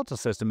musculoskeletal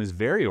system is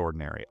very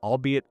ordinary,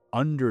 albeit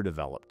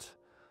underdeveloped.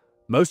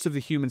 Most of the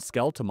human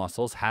skeletal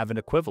muscles have an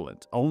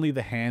equivalent. Only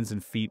the hands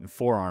and feet and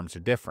forearms are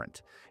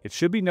different. It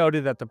should be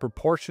noted that the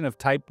proportion of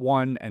type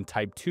 1 and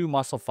type 2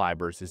 muscle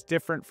fibers is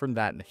different from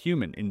that in the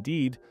human.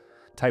 Indeed,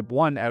 type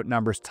 1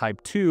 outnumbers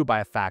type 2 by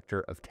a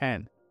factor of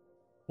 10.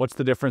 What's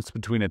the difference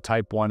between a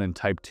type 1 and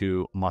type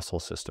 2 muscle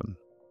system?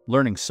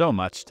 Learning so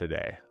much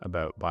today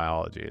about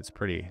biology. It's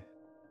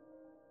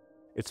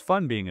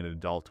fun being an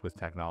adult with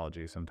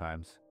technology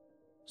sometimes.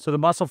 So the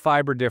muscle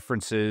fiber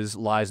differences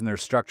lies in their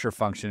structure,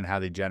 function, and how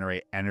they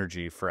generate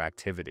energy for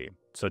activity.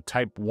 So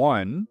type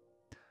 1,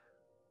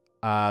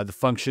 the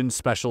functions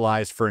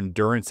specialized for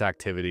endurance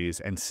activities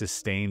and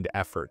sustained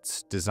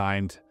efforts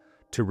designed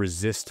to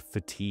resist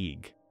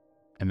fatigue.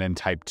 And then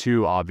type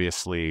 2,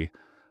 obviously,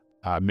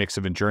 a mix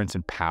of endurance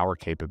and power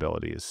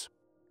capabilities.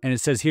 And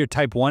it says here,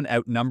 type 1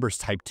 outnumbers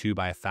type 2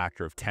 by a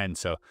factor of 10.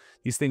 So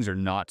these things are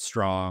not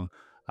strong.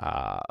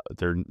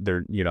 They're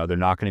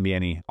not going to be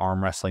any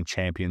arm wrestling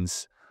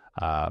champions,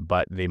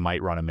 but they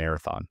might run a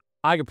marathon.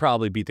 I could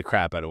probably beat the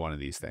crap out of one of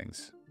these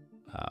things,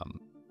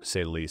 to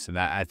say the least. And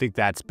I think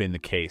that's been the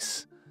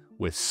case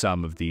with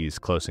some of these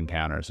close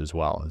encounters as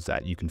well, is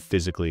that you can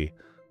physically,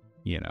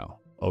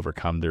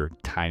 overcome their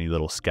tiny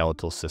little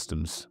skeletal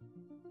systems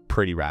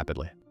pretty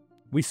rapidly.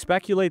 We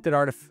speculate that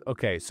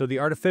the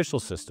artificial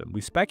system. We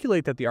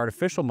speculate that the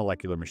artificial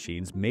molecular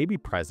machines may be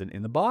present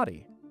in the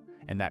body,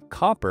 and that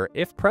copper,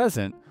 if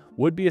present,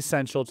 would be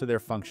essential to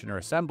their function or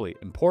assembly.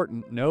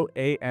 Important, no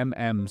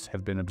AMMs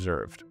have been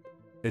observed.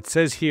 It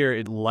says here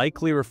it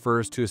likely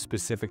refers to a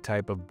specific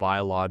type of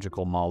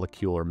biological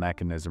molecular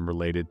mechanism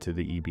related to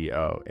the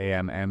EBO.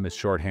 AMM is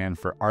shorthand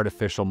for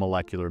artificial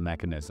molecular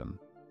mechanism.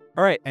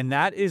 All right, and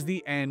that is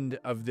the end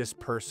of this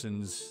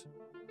person's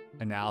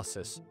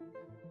analysis.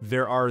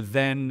 There are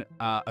then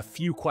a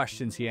few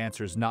questions he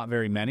answers, not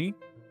very many,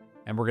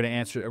 and we're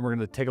going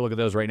to take a look at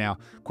those right now.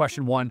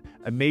 Question 1,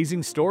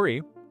 amazing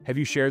story. Have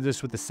you shared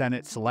this with the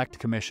Senate Select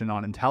Commission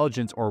on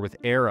Intelligence or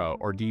with AARO,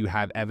 or do you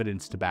have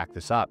evidence to back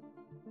this up?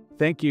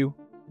 Thank you.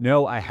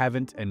 No, I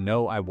haven't, and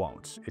no, I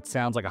won't. It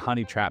sounds like a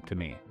honey trap to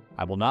me.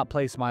 I will not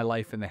place my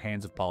life in the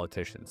hands of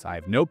politicians. I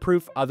have no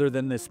proof other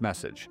than this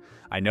message.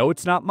 I know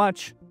it's not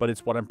much, but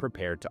it's what I'm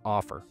prepared to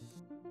offer.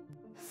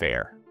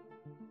 Fair.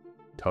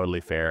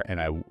 Totally fair,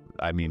 and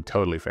I mean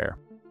totally fair.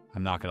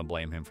 I'm not going to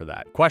blame him for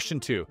that. Question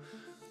 2.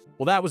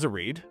 Well, that was a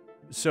read.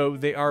 So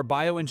they are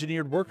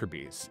bioengineered worker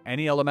bees.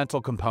 Any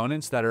elemental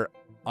components that are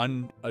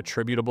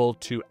unattributable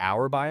to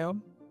our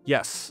biome?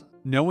 Yes.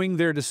 Knowing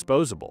they're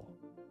disposable,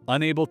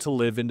 unable to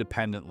live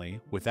independently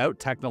without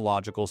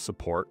technological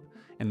support,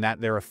 and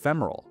that they're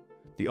ephemeral.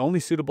 The only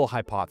suitable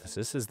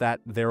hypothesis is that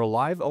they're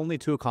alive only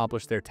to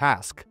accomplish their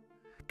task.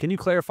 Can you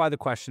clarify the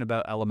question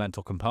about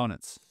elemental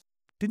components?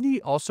 Didn't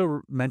he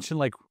also mention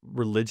like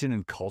religion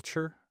and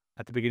culture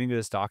at the beginning of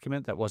this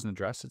document that wasn't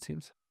addressed, it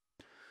seems?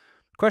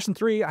 Question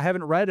 3, I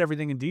haven't read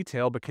everything in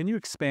detail, but can you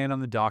expand on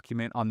the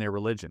document on their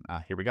religion?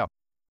 Here we go.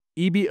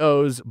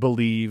 EBOs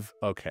believe,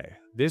 okay,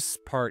 this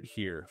part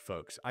here,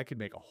 folks, I could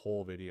make a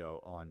whole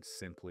video on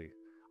simply,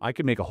 I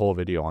could make a whole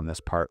video on this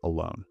part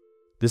alone.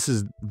 This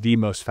is the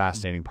most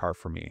fascinating part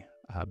for me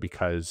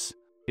because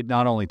it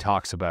not only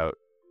talks about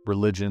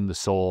religion, the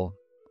soul,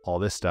 all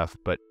this stuff,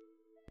 but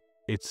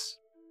it's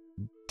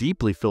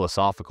deeply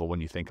philosophical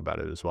when you think about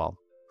it as well.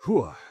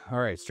 Whew. All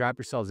right, strap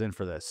yourselves in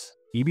for this.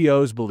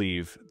 EBOs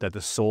believe that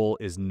the soul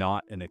is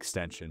not an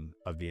extension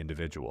of the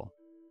individual,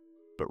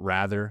 but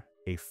rather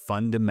a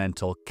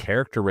fundamental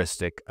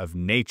characteristic of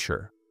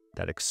nature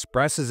that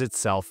expresses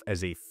itself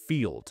as a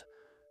field,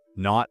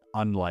 not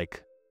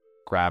unlike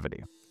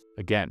gravity.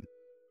 Again,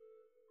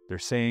 they're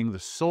saying the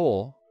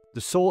soul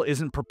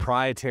isn't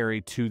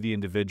proprietary to the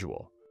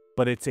individual,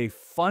 but it's a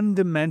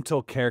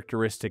fundamental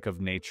characteristic of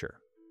nature,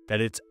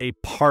 that it's a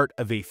part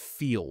of a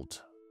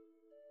field.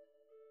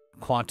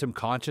 Quantum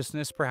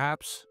consciousness,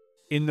 perhaps?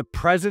 In the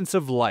presence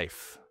of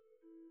life,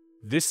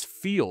 this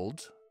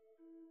field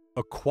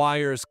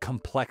acquires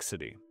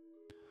complexity,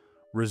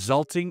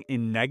 resulting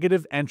in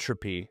negative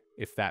entropy,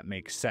 if that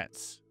makes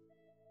sense.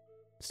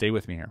 Stay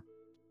with me here.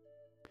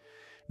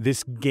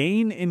 This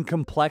gain in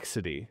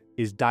complexity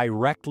is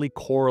directly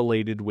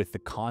correlated with the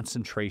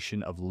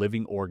concentration of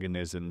living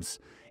organisms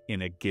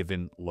in a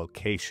given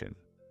location.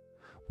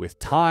 With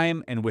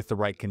time and with the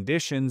right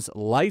conditions,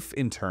 life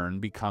in turn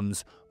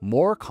becomes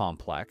more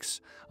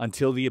complex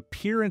until the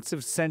appearance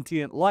of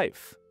sentient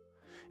life.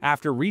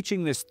 After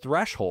reaching this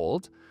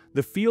threshold,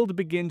 the field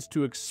begins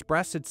to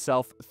express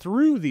itself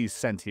through these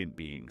sentient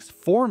beings,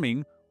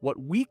 forming what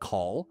we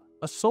call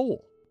a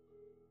soul.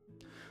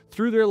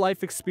 Through their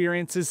life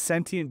experiences,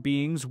 sentient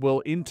beings will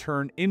in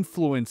turn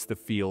influence the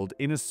field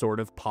in a sort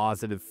of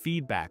positive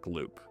feedback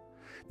loop.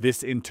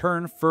 This in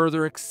turn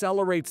further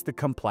accelerates the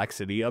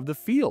complexity of the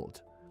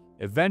field.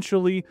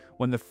 Eventually,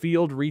 when the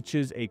field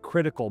reaches a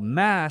critical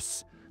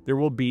mass, there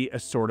will be a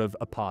sort of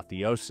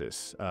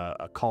apotheosis,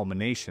 a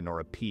culmination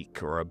or a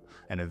peak or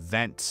an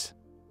event,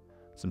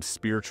 some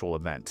spiritual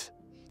event.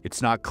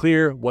 It's not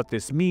clear what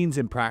this means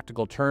in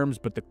practical terms,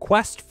 but the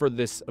quest for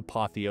this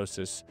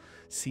apotheosis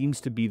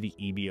seems to be the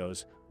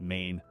EBO's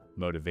main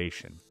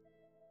motivation.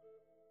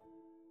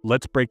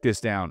 Let's break this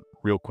down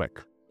real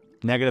quick.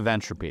 Negative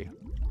entropy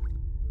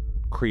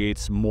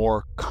creates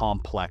more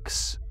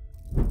complex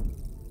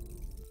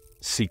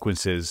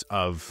sequences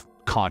of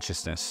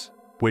consciousness,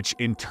 which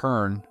in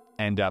turn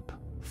end up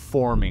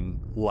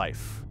forming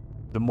life.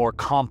 The more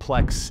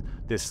complex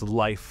this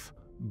life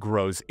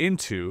grows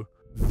into,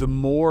 the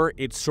more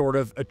it sort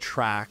of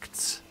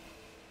attracts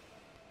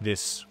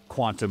this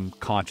quantum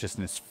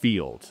consciousness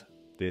field,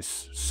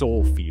 this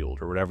soul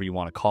field, or whatever you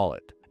want to call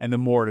it. And the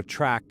more it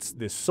attracts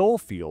this soul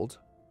field,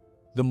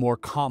 the more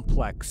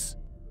complex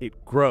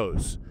it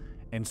grows,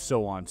 and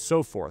so on and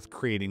so forth,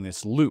 creating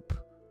this loop,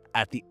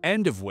 at the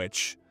end of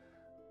which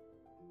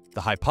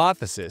the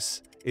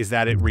hypothesis is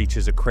that it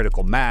reaches a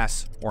critical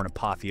mass or an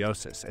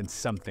apotheosis and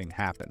something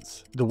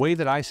happens. The way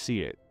that I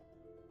see it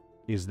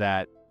is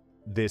that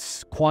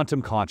this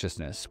quantum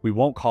consciousness, we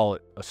won't call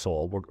it a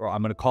soul,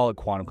 I'm going to call it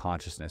quantum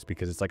consciousness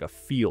because it's like a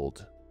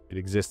field. It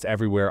exists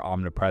everywhere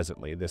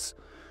omnipresently. This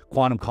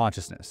quantum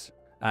consciousness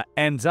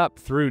ends up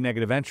through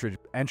negative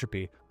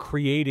entropy,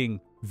 creating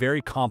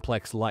very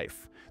complex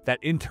life that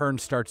in turn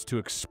starts to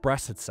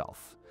express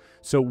itself.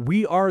 So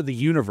we are the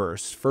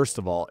universe, first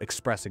of all,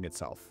 expressing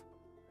itself.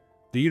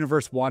 The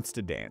universe wants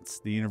to dance.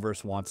 The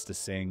universe wants to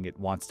sing. It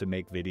wants to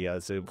make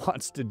videos. It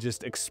wants to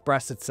just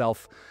express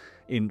itself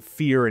in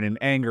fear and in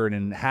anger and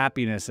in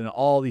happiness and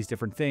all these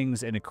different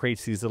things. And it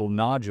creates these little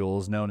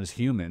nodules known as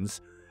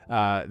humans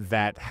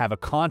that have a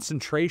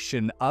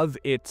concentration of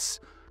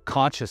its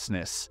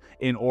consciousness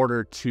in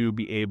order to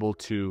be able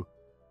to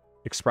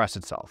express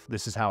itself.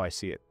 This is how I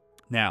see it.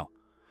 Now,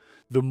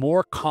 the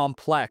more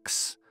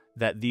complex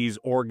that these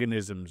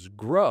organisms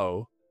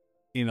grow,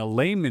 in a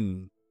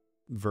layman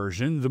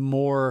version, the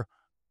more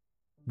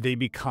they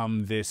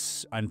become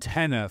this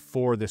antenna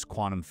for this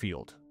quantum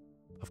field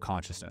of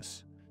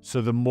consciousness.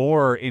 So the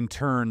more, in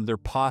turn, they're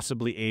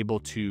possibly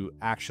able to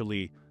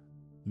actually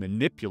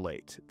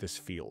manipulate this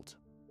field.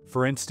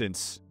 For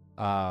instance,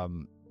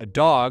 a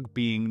dog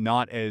being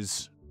not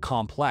as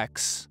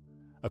complex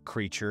a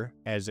creature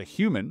as a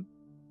human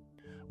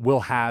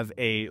will have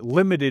a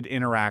limited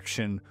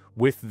interaction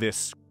with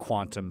this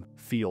quantum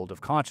field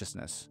of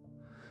consciousness.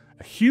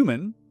 A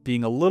human,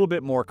 being a little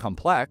bit more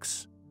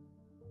complex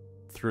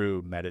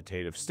through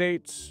meditative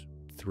states,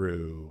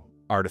 through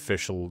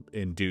artificial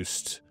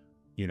induced,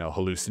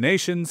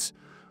 hallucinations,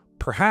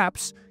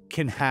 perhaps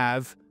can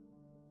have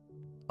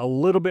a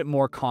little bit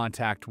more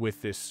contact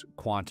with this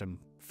quantum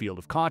field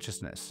of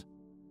consciousness.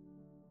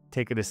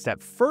 Take it a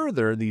step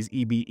further, these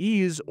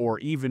EBEs, or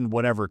even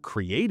whatever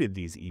created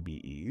these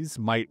EBEs,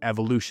 might,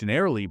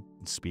 evolutionarily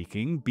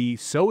speaking, be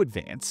so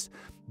advanced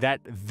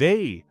that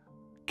they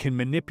can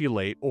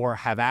manipulate or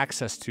have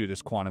access to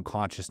this quantum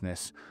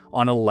consciousness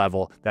on a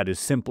level that is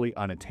simply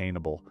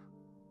unattainable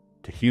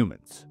to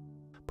humans.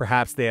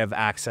 Perhaps they have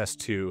access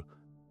to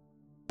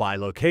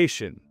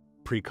bilocation,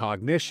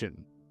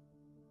 precognition,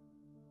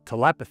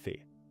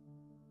 telepathy,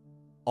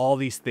 all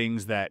these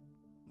things that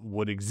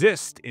would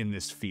exist in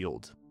this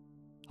field,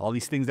 all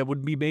these things that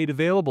would be made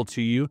available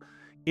to you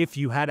if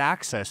you had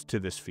access to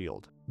this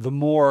field. The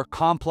more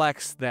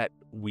complex that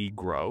we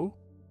grow,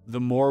 the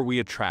more we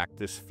attract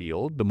this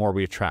field, the more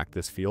we attract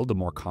this field, the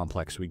more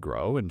complex we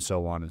grow, and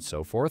so on and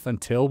so forth,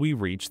 until we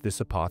reach this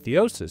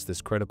apotheosis,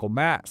 this critical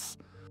mass.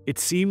 It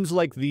seems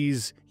like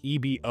these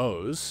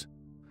EBOs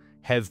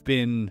have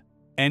been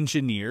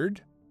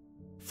engineered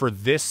for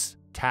this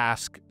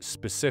task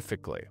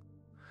specifically.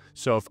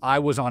 So if I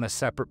was on a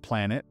separate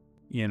planet,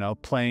 you know,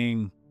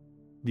 playing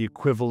the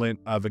equivalent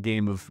of a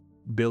game of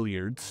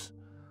billiards,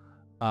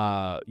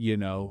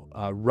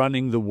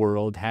 running the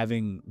world,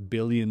 having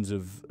billions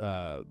of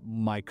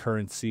my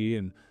currency,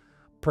 and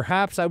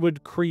perhaps I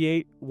would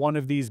create one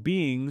of these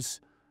beings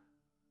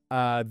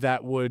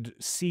that would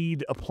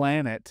seed a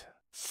planet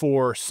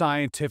for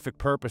scientific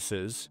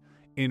purposes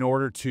in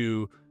order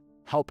to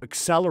help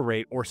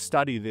accelerate or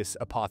study this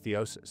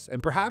apotheosis.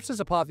 And perhaps this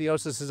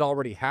apotheosis has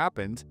already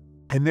happened,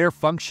 and their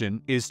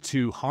function is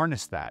to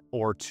harness that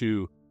or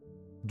to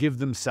give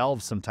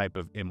themselves some type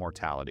of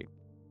immortality.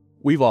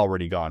 We've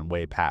already gone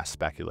way past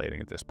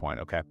speculating at this point,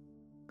 okay?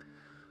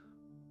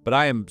 But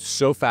I am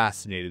so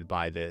fascinated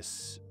by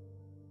this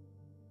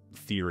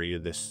theory,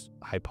 this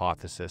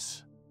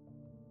hypothesis.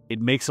 It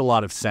makes a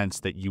lot of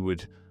sense that you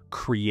would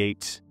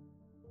create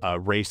a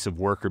race of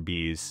worker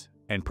bees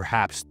and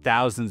perhaps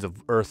thousands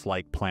of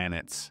Earth-like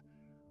planets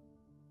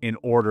in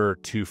order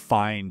to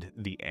find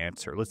the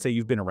answer. Let's say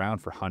you've been around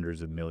for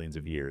hundreds of millions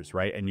of years,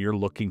 right? And you're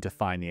looking to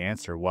find the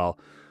answer. Well,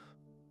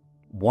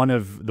 one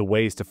of the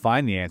ways to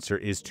find the answer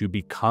is to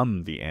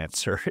become the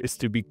answer, is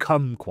to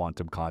become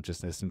quantum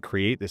consciousness and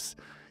create this,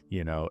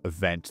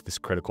 event, this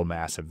critical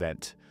mass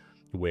event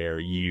where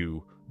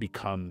you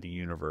become the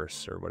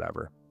universe or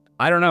whatever.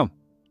 I don't know.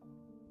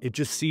 It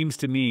just seems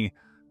to me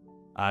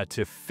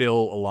to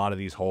fill a lot of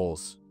these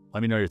holes.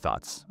 Let me know your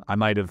thoughts. I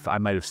might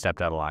have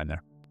stepped out of line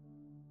there.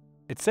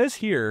 It says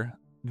here,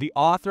 the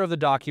author of the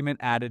document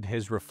added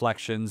his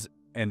reflections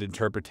and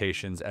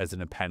interpretations as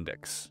an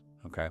appendix.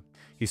 Okay.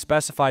 He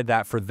specified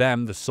that for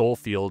them, the soul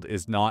field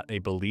is not a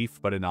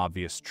belief, but an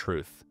obvious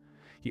truth.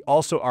 He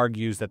also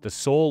argues that the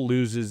soul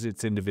loses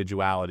its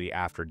individuality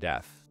after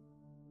death.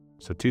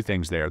 So two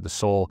things there. The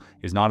soul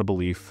is not a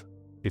belief.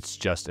 It's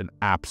just an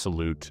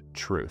absolute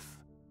truth.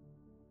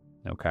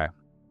 Okay.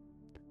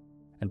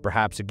 And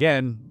perhaps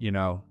again,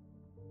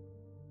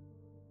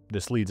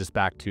 this leads us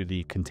back to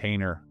the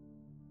container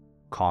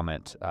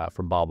comment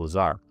from Bob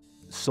Lazar.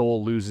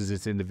 Soul loses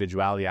its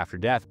individuality after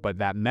death, but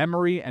that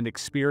memory and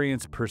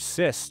experience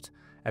persist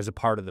as a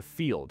part of the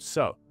field.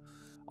 So,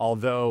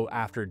 although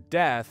after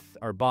death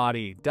our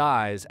body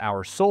dies,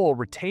 our soul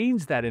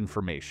retains that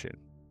information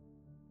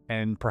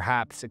and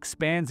perhaps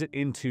expands it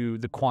into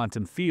the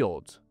quantum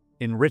field,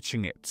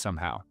 enriching it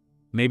somehow.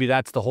 Maybe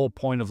that's the whole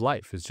point of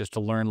life, is just to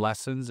learn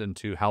lessons and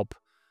to help,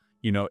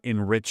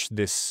 enrich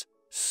this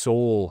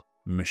soul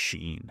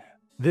machine.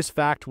 This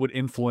fact would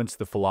influence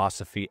the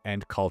philosophy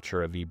and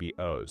culture of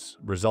EBOs,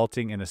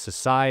 resulting in a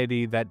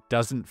society that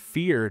doesn't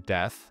fear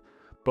death,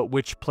 but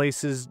which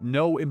places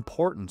no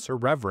importance or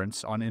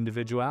reverence on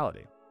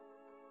individuality.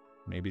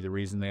 Maybe the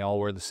reason they all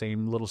wear the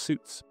same little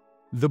suits.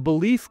 The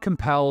belief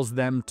compels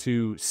them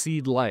to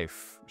seed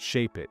life,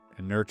 shape it,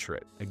 and nurture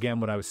it. Again,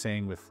 what I was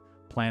saying with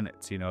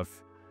planets,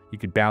 if you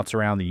could bounce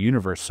around the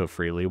universe so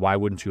freely, why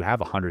wouldn't you have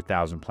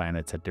 100,000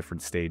 planets at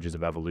different stages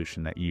of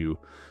evolution that you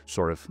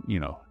sort of,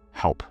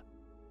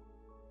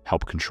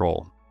 help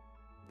control?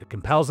 It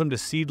compels them to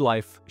seed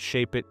life,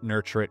 shape it,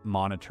 nurture it,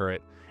 monitor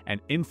it,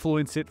 and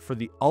influence it for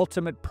the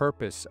ultimate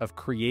purpose of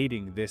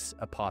creating this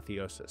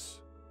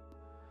apotheosis.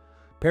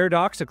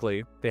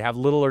 Paradoxically, they have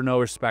little or no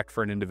respect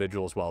for an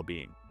individual's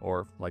well-being,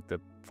 or like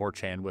the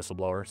 4chan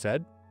whistleblower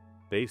said,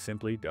 they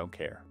simply don't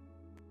care.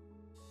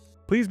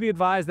 Please be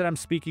advised that I'm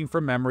speaking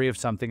from memory of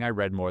something I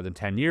read more than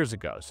 10 years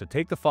ago, so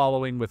take the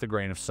following with a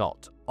grain of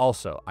salt.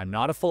 Also, I'm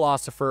not a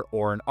philosopher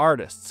or an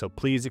artist, so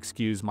please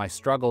excuse my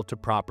struggle to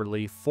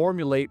properly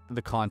formulate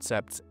the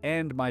concepts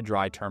and my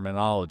dry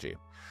terminology.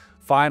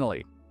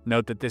 Finally,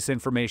 note that this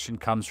information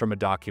comes from a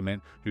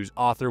document whose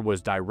author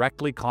was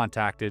directly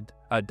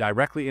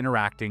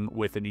interacting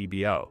with an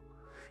EBO.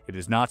 It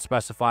is not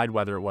specified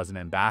whether it was an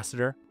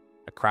ambassador,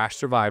 a crash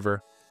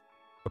survivor,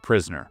 a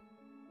prisoner.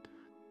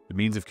 The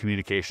means of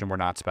communication were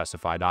not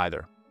specified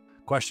either.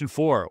 Question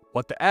 4.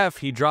 What the F?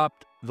 He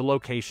dropped the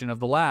location of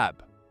the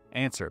lab.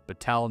 Answer.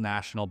 Battelle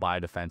National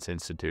Biodefense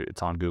Institute.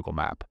 It's on Google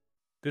Map.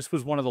 This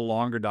was one of the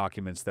longer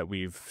documents that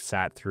we've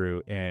sat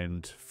through,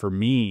 and for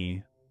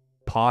me,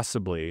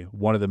 possibly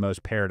one of the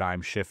most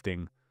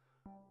paradigm-shifting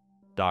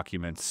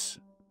documents,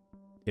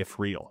 if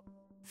real.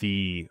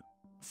 The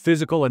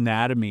physical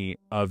anatomy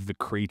of the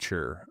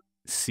creature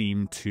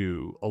seemed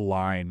to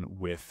align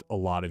with a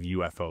lot of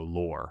UFO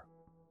lore,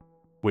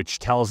 which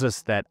tells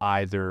us that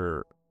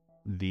either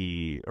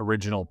the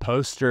original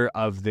poster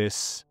of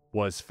this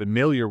was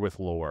familiar with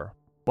lore,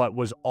 but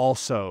was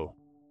also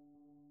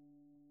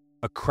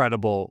a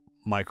credible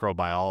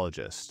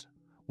microbiologist,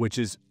 which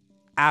is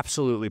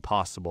absolutely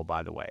possible,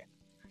 by the way.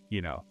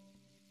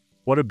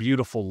 What a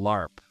beautiful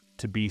LARP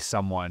to be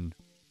someone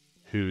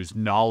who's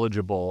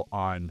knowledgeable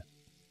on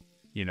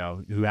you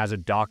know, who has a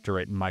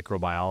doctorate in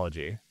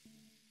microbiology.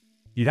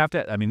 You'd have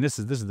to, I mean, this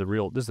is the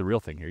real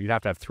thing here. You'd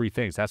have to have three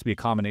things. It has to be a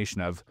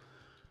combination of,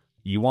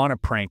 you want to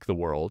prank the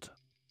world,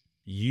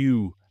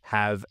 you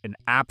have an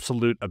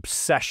absolute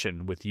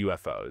obsession with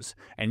UFOs,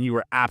 and you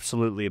are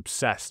absolutely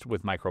obsessed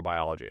with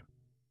microbiology.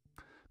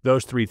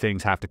 Those three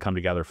things have to come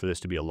together for this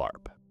to be a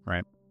LARP,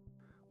 right?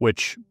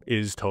 Which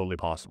is totally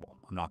possible.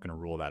 I'm not going to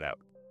rule that out.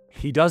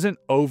 He doesn't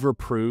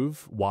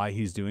overprove why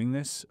he's doing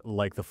this,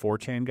 like the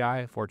 4chan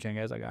guy. 4chan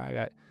guy's like,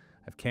 I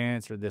have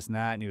cancer, this and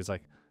that. And he was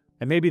like,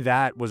 and maybe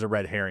that was a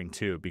red herring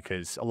too,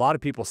 because a lot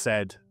of people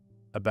said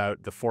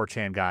about the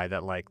 4chan guy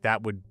that like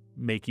that would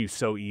make you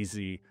so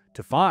easy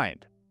to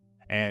find.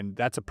 And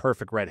that's a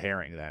perfect red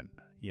herring then,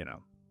 you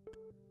know.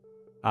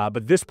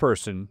 But this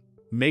person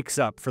makes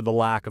up for the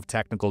lack of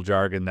technical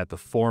jargon that the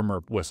former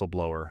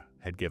whistleblower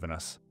had given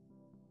us.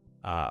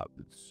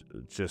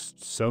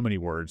 Just so many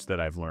words that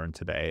I've learned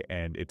today,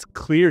 and it's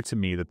clear to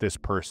me that this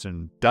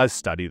person does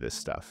study this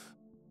stuff.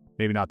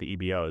 Maybe not the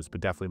EBOs, but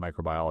definitely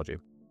microbiology.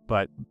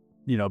 But,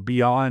 you know,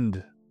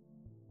 beyond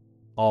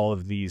all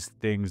of these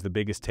things, the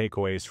biggest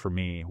takeaways for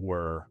me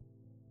were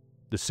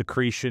the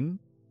secretion,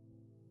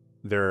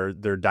 their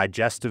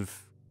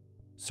digestive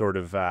sort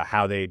of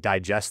how they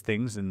digest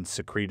things and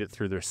secrete it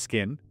through their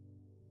skin,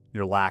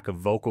 their lack of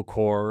vocal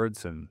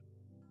cords and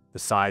the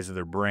size of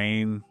their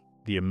brain,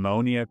 the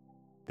ammonia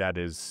that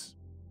is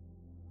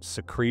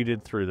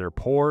secreted through their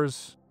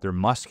pores, their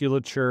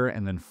musculature,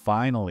 and then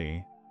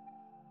finally,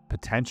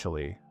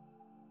 potentially,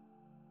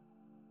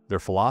 their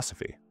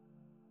philosophy,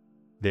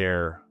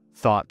 their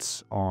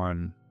thoughts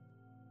on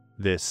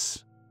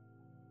this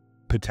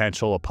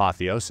potential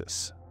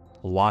apotheosis.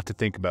 A lot to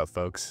think about,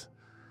 folks.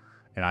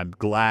 And I'm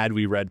glad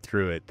we read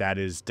through it. That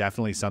is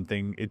definitely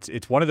something.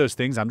 It's one of those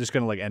things I'm just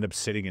going to like end up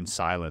sitting in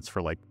silence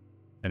for like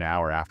an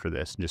hour after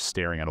this and just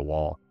staring at a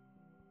wall.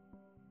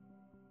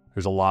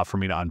 There's a lot for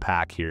me to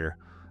unpack here,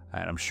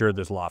 and I'm sure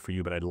there's a lot for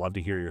you, but I'd love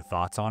to hear your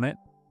thoughts on it,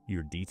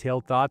 your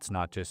detailed thoughts,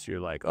 not just your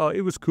like, oh,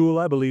 it was cool,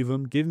 I believe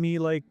him. Give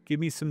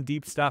me some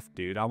deep stuff,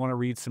 dude. I want to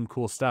read some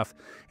cool stuff,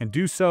 and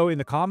do so in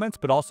the comments,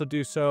 but also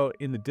do so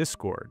in the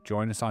Discord.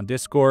 Join us on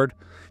Discord.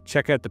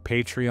 Check out the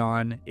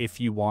Patreon if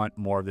you want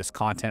more of this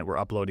content. We're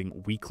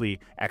uploading weekly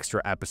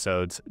extra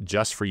episodes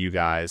just for you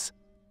guys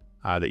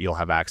that you'll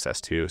have access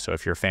to. So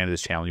if you're a fan of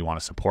this channel and you want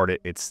to support it,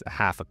 it's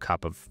half a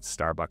cup of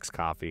Starbucks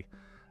coffee.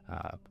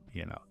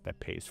 You know, that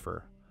pays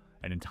for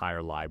an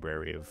entire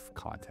library of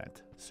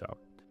content. So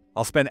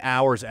I'll spend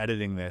hours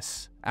editing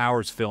this,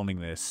 hours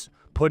filming this,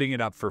 putting it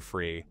up for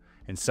free,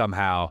 and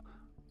somehow,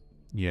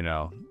 you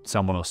know,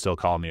 someone will still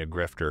call me a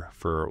grifter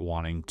for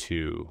wanting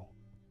to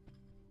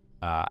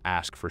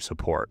ask for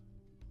support,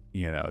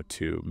 you know,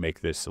 to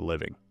make this a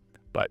living.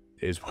 But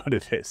it is what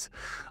it is.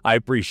 I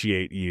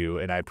appreciate you,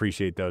 and I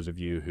appreciate those of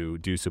you who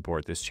do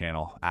support this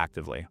channel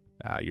actively.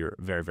 You're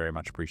very, very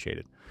much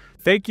appreciated.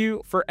 Thank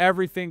you for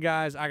everything,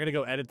 guys. I gotta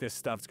go edit this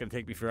stuff. It's gonna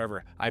take me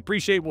forever. I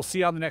appreciate it. We'll see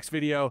you on the next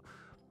video.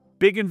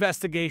 Big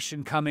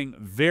investigation coming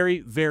very,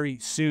 very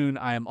soon.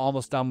 I am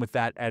almost done with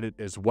that edit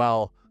as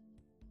well.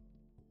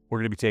 We're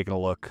gonna be taking a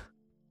look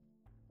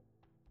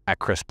at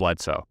Chris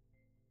Bledsoe.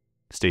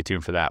 Stay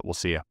tuned for that. We'll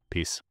see you.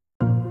 Peace.